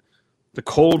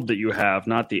that you have,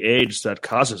 not the age that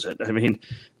causes it. I mean,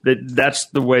 that's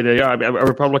the way they are. I mean, a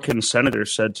Republican senator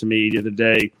said to me the other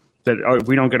day that if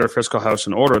we don't get our fiscal house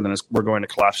in order, then we're going to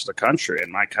collapse the country.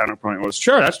 And my counterpoint was,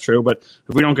 sure, that's true, but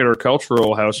if we don't get our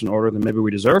cultural house in order, then maybe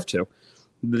we deserve to.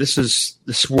 This is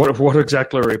what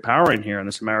exactly are we powering here in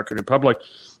this American Republic?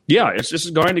 Yeah, this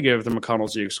is going to give the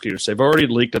McConnells the excuse. They've already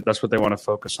leaked it. That's what they want to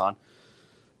focus on.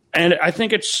 And I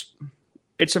think it's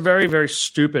a very, very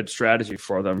stupid strategy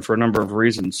for them for a number of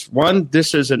reasons. One,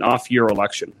 this is an off-year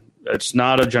election. It's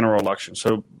not a general election.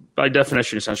 So by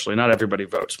definition, essentially, not everybody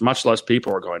votes. Much less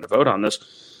people are going to vote on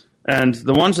this. And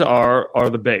the ones that are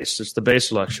the base. It's the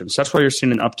base elections. That's why you're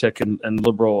seeing an uptick in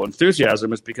liberal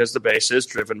enthusiasm, is because the base is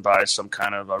driven by some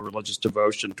kind of a religious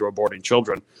devotion to aborting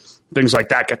children. Things like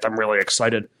that get them really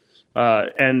excited.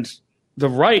 And the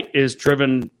right is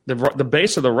driven, the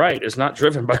base of the right is not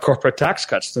driven by corporate tax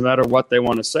cuts, no matter what they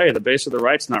want to say. The base of the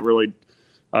right's not really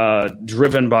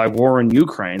driven by war in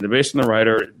Ukraine. The base of the right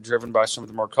are driven by some of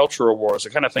the more cultural wars, the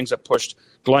kind of things that pushed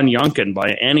Glenn Youngkin,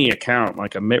 by any account,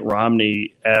 like a Mitt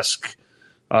Romney-esque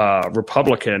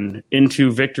Republican,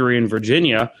 into victory in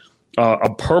Virginia,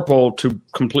 a purple to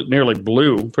nearly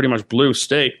blue, pretty much blue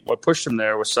state. What pushed him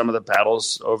there was some of the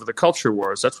battles over the culture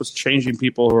wars. That's what's changing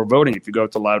people who are voting. If you go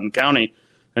to Loudoun County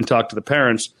and talk to the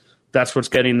parents, that's what's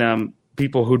getting them,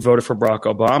 people who'd voted for Barack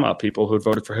Obama, people who'd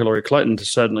voted for Hillary Clinton, to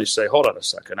suddenly say, hold on a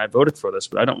second, I voted for this,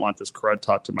 but I don't want this crud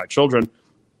taught to my children.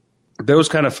 Those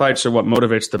kind of fights are what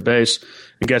motivates the base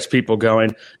and gets people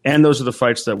going, and those are the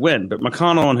fights that win. But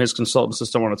McConnell and his consultants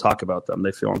just don't want to talk about them.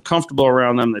 They feel uncomfortable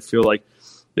around them. They feel like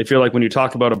when you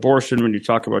talk about abortion, when you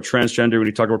talk about transgender, when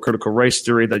you talk about critical race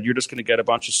theory, that you're just going to get a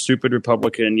bunch of stupid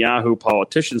Republican Yahoo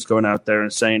politicians going out there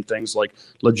and saying things like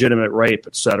legitimate rape,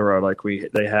 et cetera, like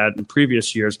they had in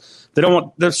previous years.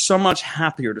 They're so much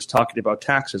happier just talking about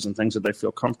taxes and things that they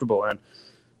feel comfortable in.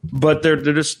 But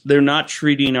they're not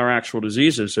treating our actual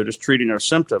diseases. They're just treating our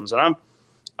symptoms. And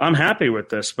I'm happy with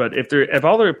this, but if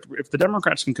the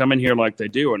Democrats can come in here like they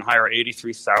do and hire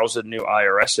 83,000 new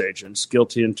IRS agents,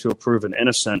 guilty until proven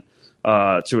innocent,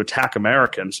 to attack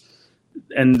Americans,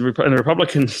 and the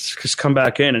Republicans just come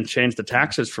back in and change the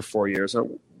taxes for 4 years,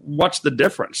 what's the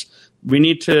difference? We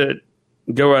need to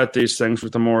go at these things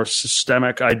with a more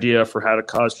systemic idea for how to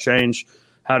cause change,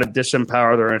 how to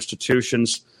disempower their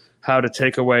institutions, how to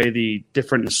take away the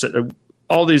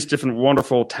all these different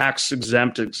wonderful tax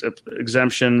exemptions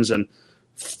and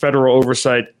federal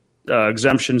oversight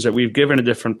exemptions that we've given to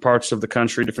different parts of the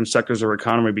country, different sectors of our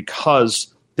economy,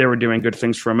 because they were doing good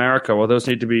things for America. Well, those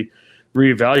need to be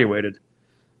reevaluated.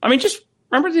 I mean, just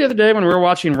remember the other day when we were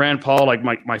watching Rand Paul, like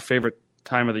my favorite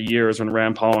time of the year is when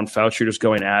Rand Paul and Fauci are just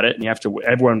going at it, and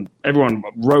everyone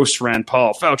roasts Rand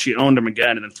Paul. Fauci owned him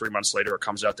again, and then 3 months later it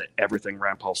comes out that everything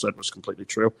Rand Paul said was completely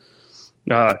true.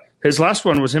 His last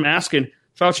one was him asking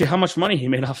Fauci how much money he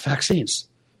made off vaccines.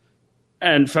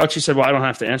 And Fauci said, well, I don't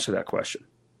have to answer that question.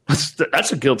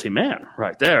 That's a guilty man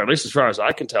right there, at least as far as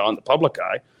I can tell in the public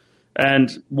eye.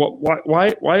 And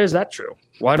why is that true?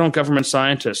 Why don't government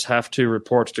scientists have to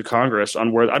report to Congress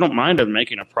on where – I don't mind them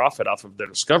making a profit off of their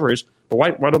discoveries, but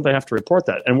why don't they have to report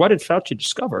that? And why did Fauci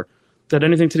discover that had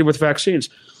anything to do with vaccines?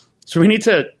 So we need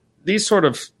to – these sort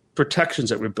of protections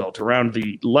that we've built around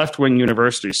the left-wing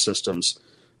university systems,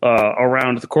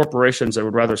 around the corporations that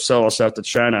would rather sell us out to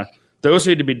China, those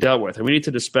need to be dealt with. And we need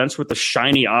to dispense with the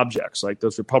shiny objects like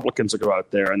those Republicans that go out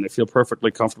there and they feel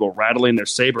perfectly comfortable rattling their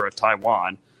saber at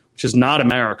Taiwan, which is not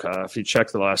America, if you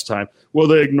check the last time. Well,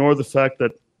 they ignore the fact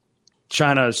that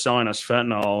China is selling us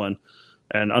fentanyl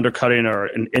and undercutting our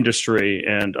industry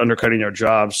and undercutting our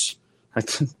jobs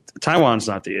Taiwan's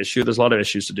not the issue. There's a lot of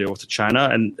issues to deal with China,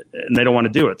 and they don't want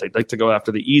to do it. They'd like to go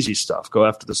after the easy stuff, go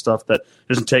after the stuff that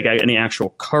doesn't take any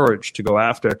actual courage to go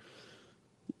after.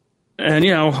 And,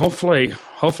 hopefully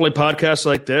podcasts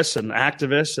like this and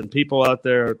activists and people out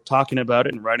there talking about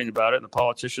it and writing about it, and the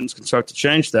politicians can start to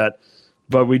change that.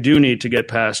 But we do need to get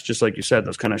past, just like you said,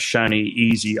 those kind of shiny,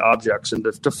 easy objects, and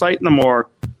to fight in a more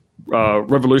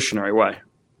revolutionary way.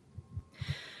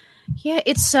 Yeah,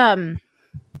 it's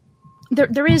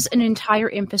there is an entire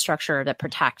infrastructure that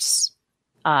protects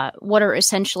what are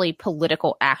essentially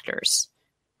political actors,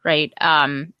 right,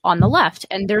 on the left.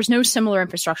 And there's no similar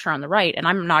infrastructure on the right. And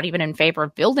I'm not even in favor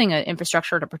of building an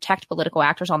infrastructure to protect political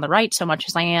actors on the right so much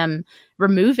as I am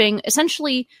removing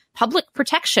essentially public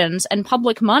protections and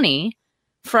public money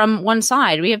from one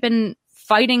side. We have been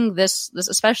fighting this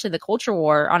especially the culture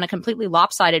war on a completely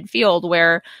lopsided field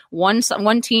where one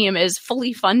team is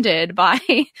fully funded by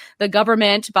the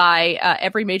government, by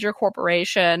every major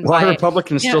corporation. Why are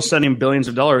Republicans still sending billions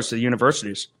of dollars to the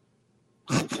universities?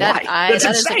 That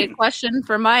is a good question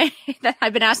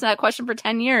I've been asking that question for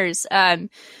 10 years.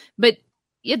 But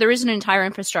yeah, there is an entire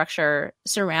infrastructure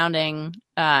surrounding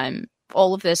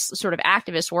all of this sort of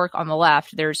activist work on the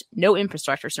left. There's no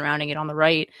infrastructure surrounding it on the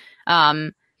right.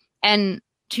 And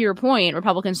to your point,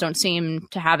 Republicans don't seem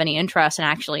to have any interest in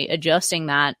actually adjusting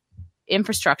that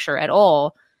infrastructure at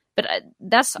all. But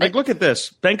look at this.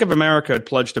 Bank of America had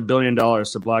pledged $1 billion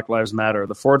to Black Lives Matter.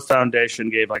 The Ford Foundation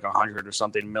gave like $100 or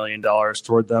something million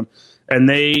toward them. And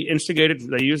they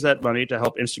used that money to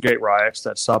help instigate riots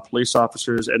that saw police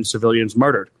officers and civilians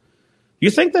murdered.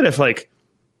 You think that if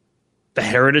the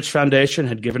Heritage Foundation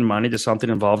had given money to something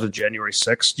involved with January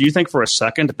 6th, do you think for a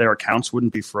second that their accounts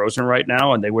wouldn't be frozen right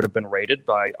now and they would have been raided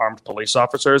by armed police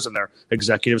officers and their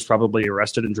executives probably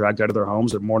arrested and dragged out of their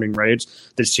homes in morning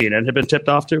raids that CNN had been tipped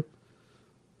off to?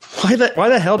 Why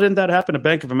the hell didn't that happen to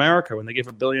Bank of America when they gave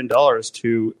 $1 billion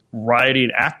to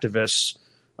rioting activists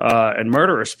and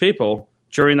murderous people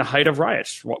during the height of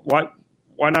riots? Why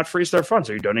not freeze their funds?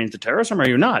 Are you donating to terrorism or are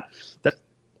you not?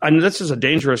 This is a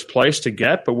dangerous place to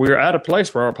get, but we're at a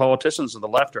place where our politicians on the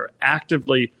left are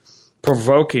actively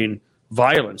provoking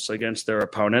violence against their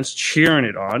opponents, cheering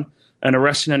it on, and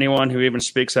arresting anyone who even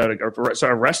speaks out, or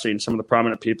arresting some of the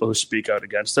prominent people who speak out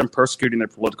against them, persecuting their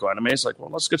political enemies. Well,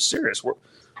 let's get serious.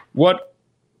 What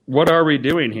are we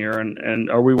doing here, and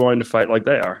are we willing to fight like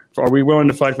they are? Are we willing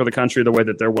to fight for the country the way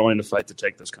that they're willing to fight to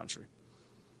take this country?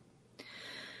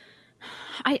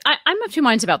 I'm of two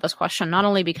minds about this question, not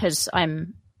only because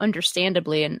I'm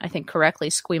understandably and I think correctly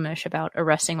squeamish about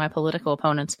arresting my political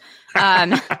opponents,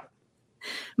 but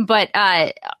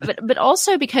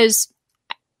also because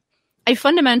I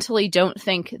fundamentally don't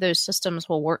think those systems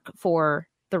will work for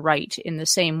the right in the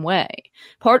same way.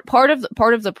 Part of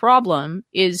the problem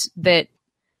is that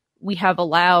we have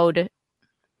allowed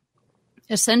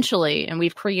essentially, and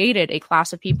we've created a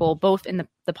class of people both in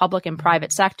the public and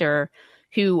private sector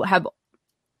who have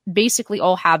basically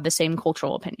all have the same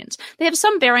cultural opinions. They have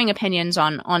some varying opinions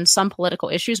on some political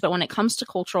issues, but when it comes to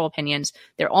cultural opinions,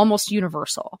 they're almost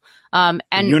universal. And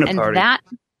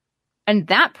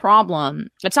that problem,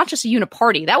 it's not just a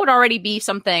uniparty. That would already be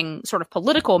something sort of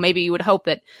political. Maybe you would hope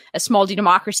that a small D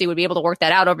democracy would be able to work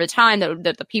that out over time,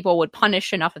 that the people would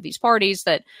punish enough of these parties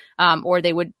that, or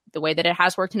they would, the way that it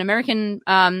has worked in American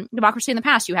democracy in the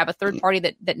past. You have a third party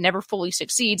that never fully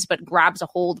succeeds, but grabs a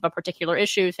hold of a particular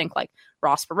issue. Think like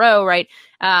Ross Perot, right?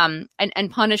 And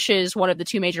punishes one of the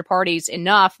two major parties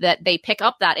enough that they pick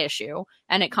up that issue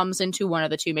and it comes into one of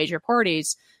the two major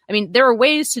parties. I mean, there are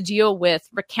ways to deal with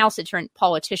recalcitrant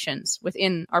politicians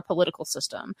within our political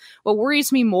system. What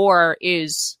worries me more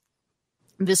is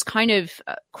this kind of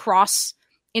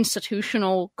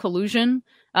cross-institutional collusion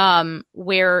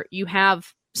where you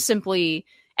have simply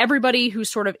everybody who's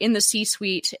sort of in the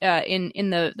C-suite in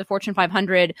the Fortune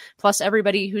 500, plus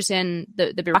everybody who's in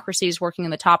the bureaucracies, working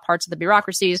in the top parts of the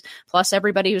bureaucracies, plus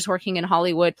everybody who's working in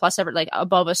Hollywood, plus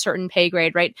above a certain pay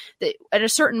grade, right? At a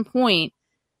certain point,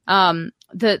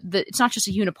 it's not just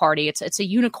a uniparty; it's a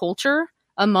uniculture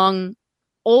among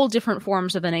all different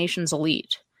forms of the nation's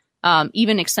elite,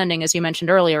 even extending, as you mentioned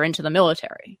earlier, into the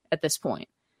military at this point.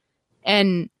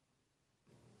 And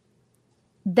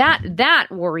that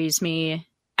worries me.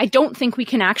 I don't think we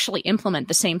can actually implement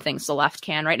the same things the left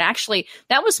can, right? Actually,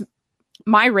 that was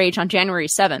my rage on January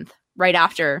 7th, right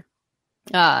after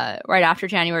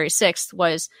January 6th,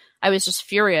 was I was just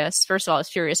furious. First of all, I was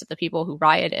furious at the people who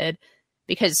rioted,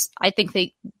 because I think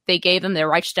they gave them their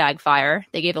Reichstag fire.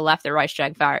 They gave the left their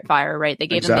Reichstag fire, right? They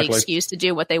gave them the excuse to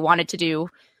do what they wanted to do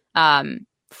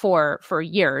for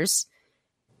years.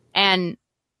 And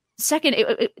second,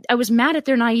 I was mad at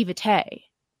their naivete.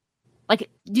 like,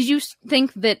 did you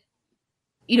think that,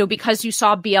 you know, because you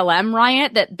saw BLM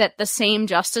riot, that the same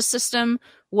justice system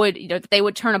would, you know, that they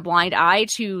would turn a blind eye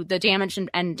to the damage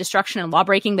and destruction and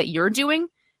lawbreaking that you're doing?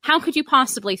 How could you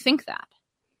possibly think that?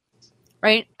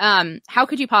 Right? How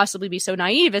could you possibly be so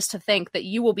naive as to think that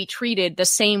you will be treated the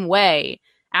same way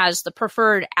as the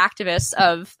preferred activists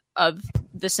of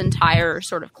this entire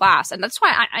sort of class? And that's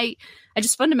why I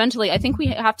just fundamentally, I think we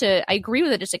have to, I agree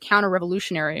with it, it's a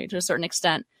counter-revolutionary to a certain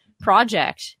extent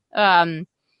project.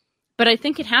 But I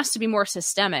think it has to be more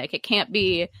systemic. It can't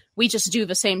be, we just do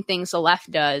the same things the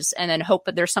left does and then hope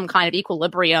that there's some kind of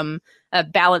equilibrium,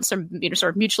 balance, or, you know,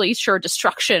 sort of mutually assured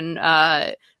destruction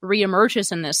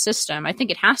reemerges in this system. I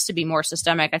think it has to be more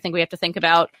systemic. I think we have to think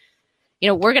about, you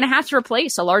know, we're going to have to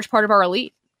replace a large part of our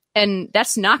elite, and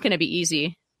that's not going to be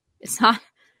easy. It's not.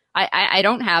 I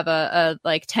don't have a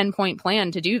like 10-point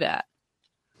plan to do that.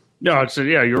 No,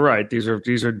 yeah, you're right. These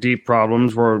are deep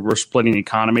problems. We're splitting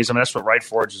economies. I mean, that's what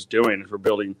RightForge is doing. Is we're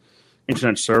building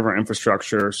internet server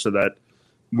infrastructure so that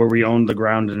where we own the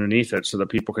ground underneath it, so that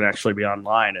people can actually be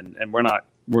online. And we're not.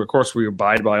 Of course, we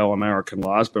abide by all American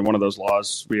laws, but one of those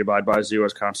laws we abide by is the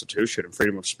U.S. Constitution and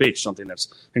freedom of speech, something that's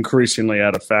increasingly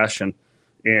out of fashion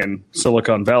in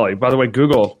Silicon Valley. By the way,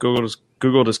 Google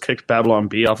just kicked Babylon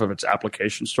Bee off of its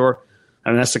application store,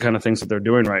 and that's the kind of things that they're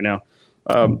doing right now.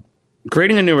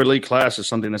 Creating a new elite class is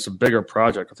something that's a bigger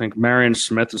project. I think Marion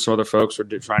Smith and some other folks are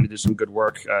trying to do some good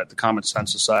work at the Common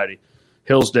Sense Society,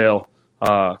 Hillsdale,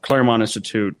 Claremont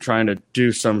Institute, trying to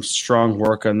do some strong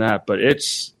work on that. But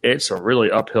it's a really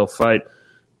uphill fight.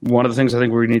 One of the things I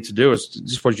think we need to do is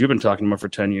just what you've been talking about for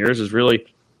 10 years is really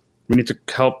we need to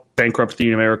help bankrupt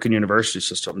the American university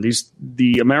system.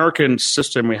 The American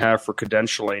system we have for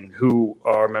credentialing who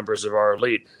are members of our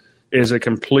elite is a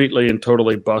completely and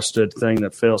totally busted thing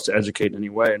that fails to educate in any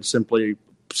way and simply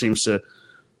seems to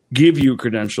give you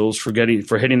credentials for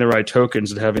hitting the right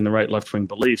tokens and having the right left-wing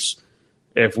beliefs.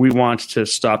 If we want to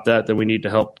stop that, then we need to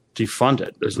help defund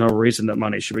it. There's no reason that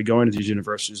money should be going to these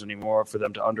universities anymore for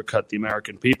them to undercut the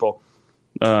American people.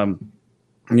 We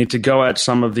need to go at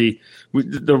some of the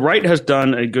right has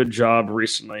done a good job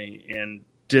recently in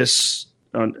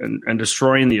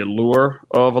destroying the allure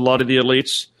of a lot of the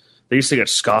elites. They used to get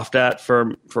scoffed at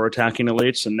for attacking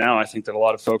elites, and now I think that a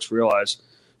lot of folks realize.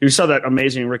 You saw that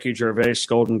amazing Ricky Gervais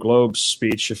Golden Globes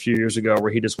speech a few years ago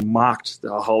where he just mocked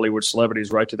the Hollywood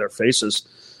celebrities right to their faces.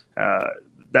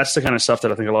 That's the kind of stuff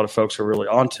that I think a lot of folks are really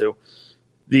onto.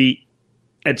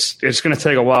 It's going to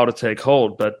take a while to take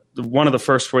hold, but one of the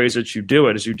first ways that you do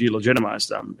it is you delegitimize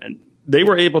them. And they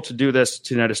were able to do this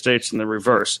to the United States in the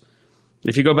reverse.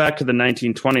 If you go back to the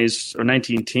 1920s or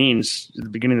 19-teens, at the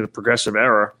beginning of the progressive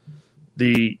era,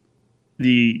 the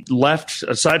left,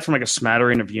 aside from like a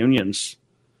smattering of unions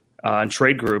and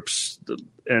trade groups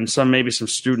and maybe some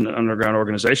student underground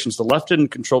organizations, the left didn't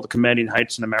control the commanding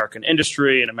heights in American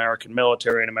industry and American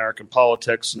military and American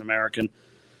politics and American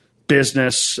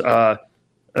business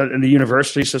and the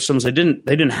university systems. They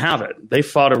didn't have it. They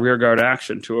fought a rearguard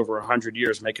action to over 100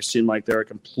 years, make it seem like they're a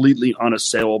completely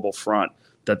unassailable front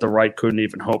that the right couldn't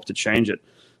even hope to change it.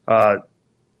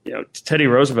 Teddy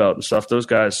Roosevelt and stuff; those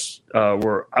guys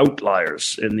were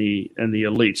outliers in the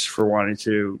elites for wanting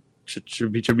to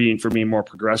be more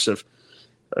progressive.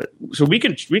 So we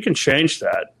can change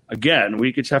that. Again,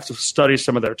 we could have to study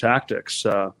some of their tactics,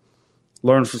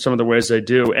 learn from some of the ways they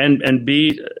do, and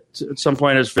be at some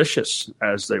point as vicious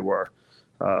as they were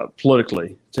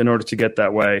politically in order to get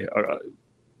that way.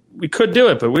 We could do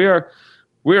it, but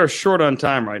we are short on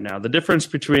time right now. The difference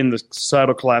between the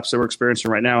societal collapse that we're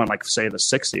experiencing right now and, like, say, the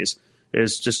 60s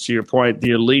is, just to your point, the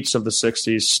elites of the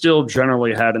 60s still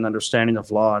generally had an understanding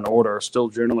of law and order, still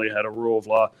generally had a rule of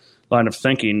law line of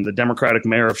thinking. The Democratic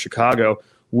mayor of Chicago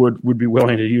would be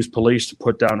willing to use police to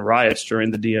put down riots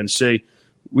during the DNC.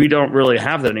 We don't really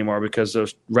have that anymore because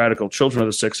those radical children of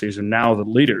the 60s are now the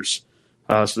leaders.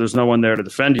 So there's no one there to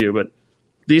defend you. But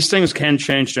these things can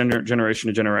change generation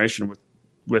to generation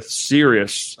with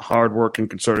serious hard work and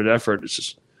concerted effort.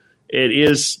 It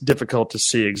is difficult to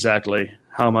see exactly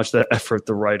how much that effort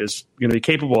the right is going to be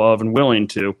capable of and willing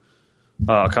to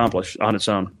accomplish on its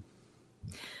own.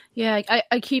 Yeah,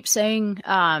 I keep saying,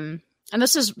 and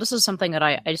this is something that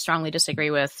I strongly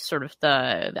disagree with, sort of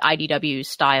the IDW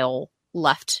style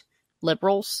left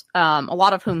liberals, a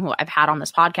lot of who I've had on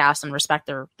this podcast and respect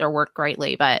their work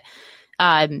greatly, but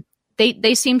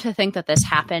they seem to think that this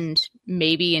happened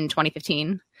maybe in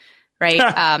 2015,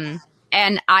 right?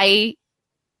 And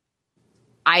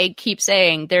I keep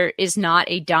saying there is not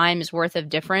a dime's worth of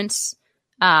difference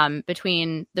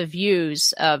between the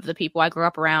views of the people I grew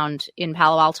up around in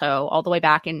Palo Alto all the way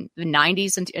back in the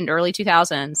 90s and early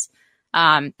 2000s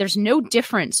There's no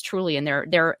difference truly in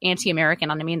their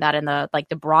anti-American, and I mean that in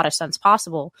the broadest sense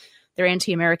possible, their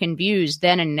anti-American views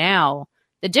then and now.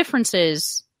 The difference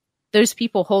is those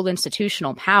people hold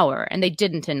institutional power, and they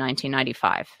didn't in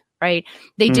 1995, right?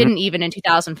 They didn't even in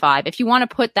 2005. If you want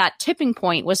to put that tipping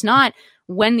point was not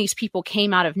when these people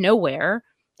came out of nowhere.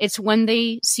 It's when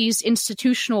they seized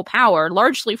institutional power,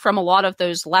 largely from a lot of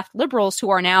those left liberals who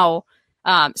are now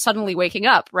suddenly waking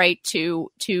up, right,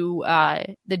 to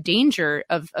the danger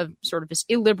of sort of this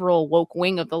illiberal woke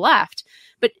wing of the left.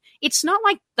 But it's not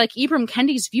like Ibram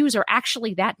Kendi's views are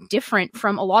actually that different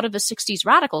from a lot of the 60s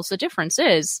radicals. The difference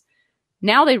is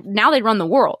now they run the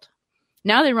world.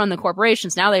 Now they run the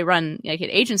corporations. Now they run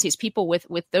agencies, people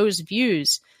with those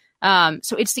views.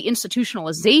 So it's the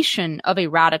institutionalization of a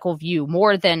radical view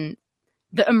more than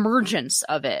the emergence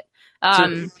of it.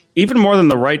 So even more than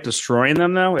the right destroying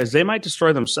them, though, is they might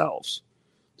destroy themselves.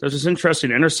 There's this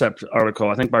interesting Intercept article,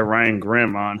 I think by Ryan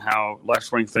Grimm, on how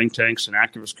left-wing think tanks and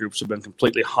activist groups have been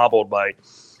completely hobbled by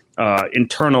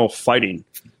internal fighting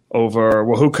over,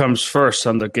 well, who comes first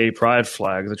on the gay pride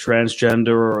flag, the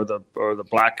transgender or the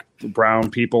black,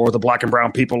 brown people, or the black and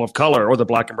brown people of color, or the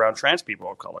black and brown trans people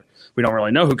of color. We don't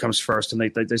really know who comes first, and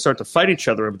they start to fight each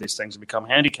other over these things and become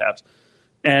handicapped.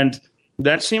 And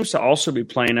that seems to also be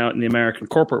playing out in the American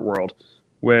corporate world,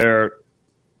 where,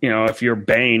 if you're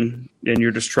Bain and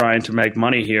you're just trying to make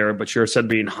money here, but you're said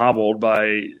being hobbled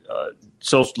by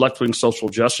left-wing social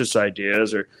justice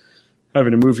ideas, or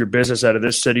having to move your business out of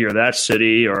this city or that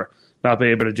city, or not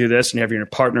being able to do this, and you have your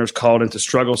partners called into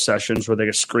struggle sessions where they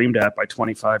get screamed at by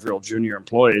 25-year-old junior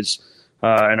employees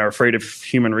and are afraid of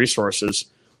human resources.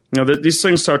 These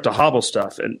things start to hobble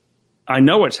stuff. And I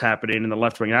know what's happening in the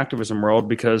left-wing activism world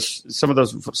because some of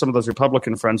those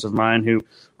Republican friends of mine who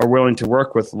are willing to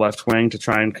work with the left-wing to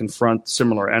try and confront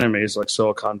similar enemies like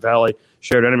Silicon Valley,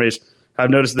 shared enemies, I've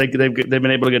noticed they've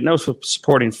been able to get no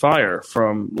supporting fire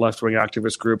from left-wing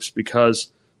activist groups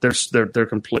because they're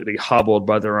completely hobbled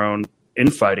by their own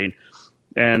infighting.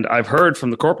 And I've heard from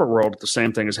the corporate world that the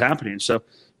same thing is happening. So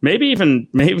maybe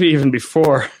even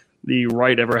before the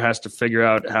right ever has to figure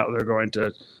out how they're going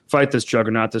to fight this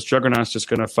juggernaut's just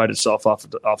going to fight itself off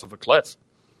of a cliff.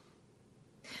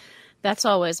 That's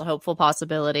always a hopeful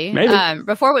possibility. Maybe.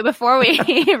 Before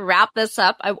we wrap this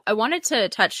up, I wanted to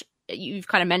touch. You've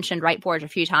kind of mentioned RightForge a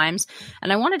few times,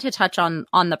 and I wanted to touch on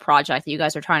the project that you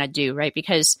guys are trying to do, right?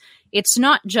 Because it's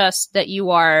not just that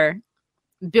you are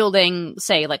building,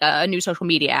 say, like a new social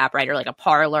media app, right? Or like a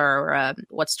Parler, or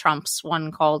what's Trump's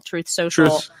one called? Truth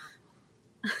Social. Truth.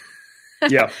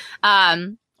 Yeah.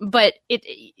 But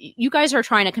you guys are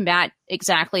trying to combat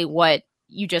exactly what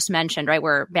you just mentioned, right?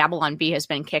 Where Babylon Bee has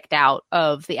been kicked out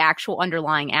of the actual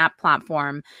underlying app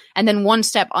platform. And then one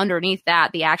step underneath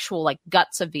that, the actual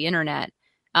guts of the internet.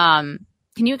 Can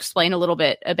you explain a little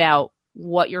bit about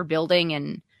what you're building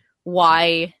and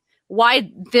why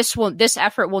this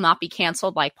effort will not be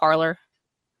canceled like Parler?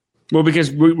 Well,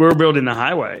 because we're building the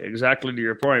highway, exactly to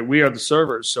your point. We are the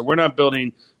servers. So we're not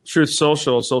building Truth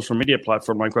Social, a social media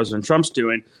platform like President Trump's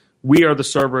doing. We are the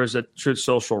servers that Truth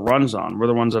Social runs on. We're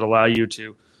the ones that allow you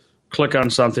to click on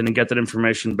something and get that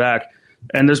information back.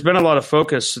 And there's been a lot of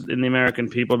focus in the American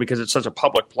people, because it's such a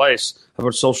public place,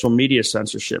 about social media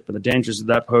censorship and the dangers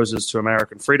that poses to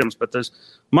American freedoms. But there's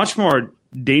much more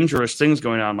dangerous things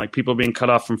going on, like people being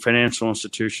cut off from financial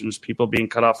institutions, people being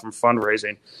cut off from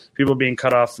fundraising, people being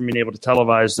cut off from being able to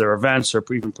televise their events or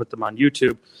even put them on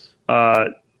YouTube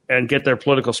and get their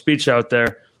political speech out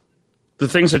there. The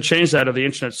things that change that are the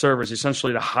internet servers,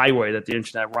 essentially the highway that the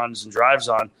internet runs and drives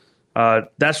on.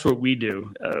 That's what we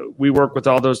do. We work with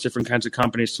all those different kinds of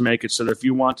companies to make it so that if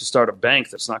you want to start a bank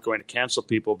that's not going to cancel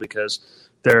people because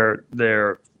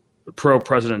they're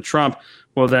pro-President Trump,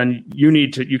 well, then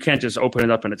you can't just open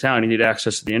it up in a town. You need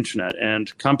access to the internet.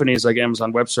 And companies like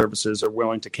Amazon Web Services are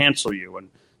willing to cancel you and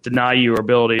deny you your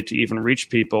ability to even reach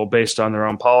people based on their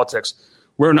own politics.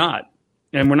 We're not.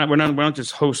 And we don't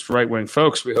just host right-wing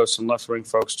folks. We host some left-wing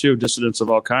folks too, dissidents of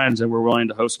all kinds, and we're willing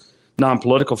to host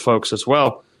non-political folks as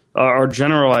well. Our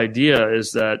general idea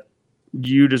is that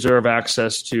you deserve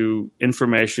access to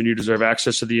information, you deserve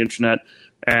access to the internet,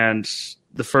 and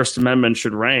the First Amendment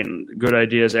should reign. Good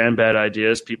ideas and bad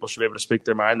ideas, people should be able to speak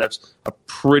their mind. That's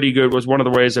was one of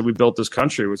the ways that we built this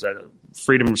country, was that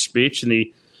freedom of speech and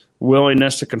the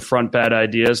willingness to confront bad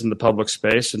ideas in the public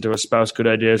space and to espouse good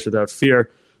ideas without fear.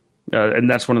 And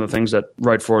that's one of the things that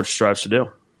RightForge strives to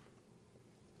do.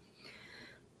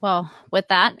 Well, with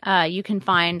that, you can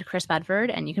find Chris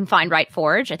Bedford and you can find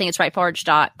RightForge. I think it's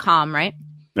rightforge.com, right?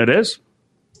 It is.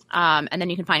 And then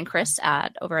you can find Chris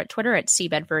over at Twitter at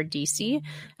cbedforddc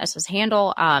as his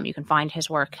handle. You can find his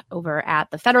work over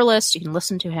at The Federalist. You can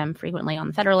listen to him frequently on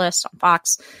The Federalist, on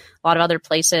Fox, a lot of other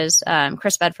places.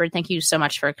 Chris Bedford, thank you so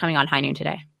much for coming on High Noon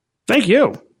today. Thank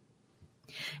you.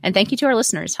 And thank you to our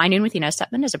listeners. High Noon with Inez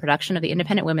Stepman is a production of the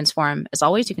Independent Women's Forum. As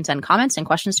always, you can send comments and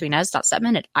questions to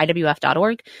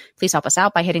inez.stepman@iwf.org. Please help us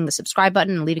out by hitting the subscribe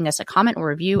button and leaving us a comment or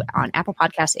review on Apple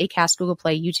Podcasts, Acast, Google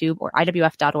Play, YouTube, or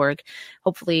iwf.org.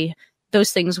 Hopefully,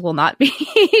 those things will not be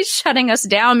shutting us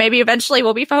down. Maybe eventually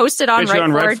we'll be hosted on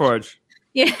Red Forge.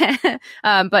 Yeah.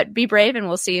 But be brave, and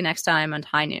we'll see you next time on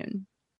High Noon.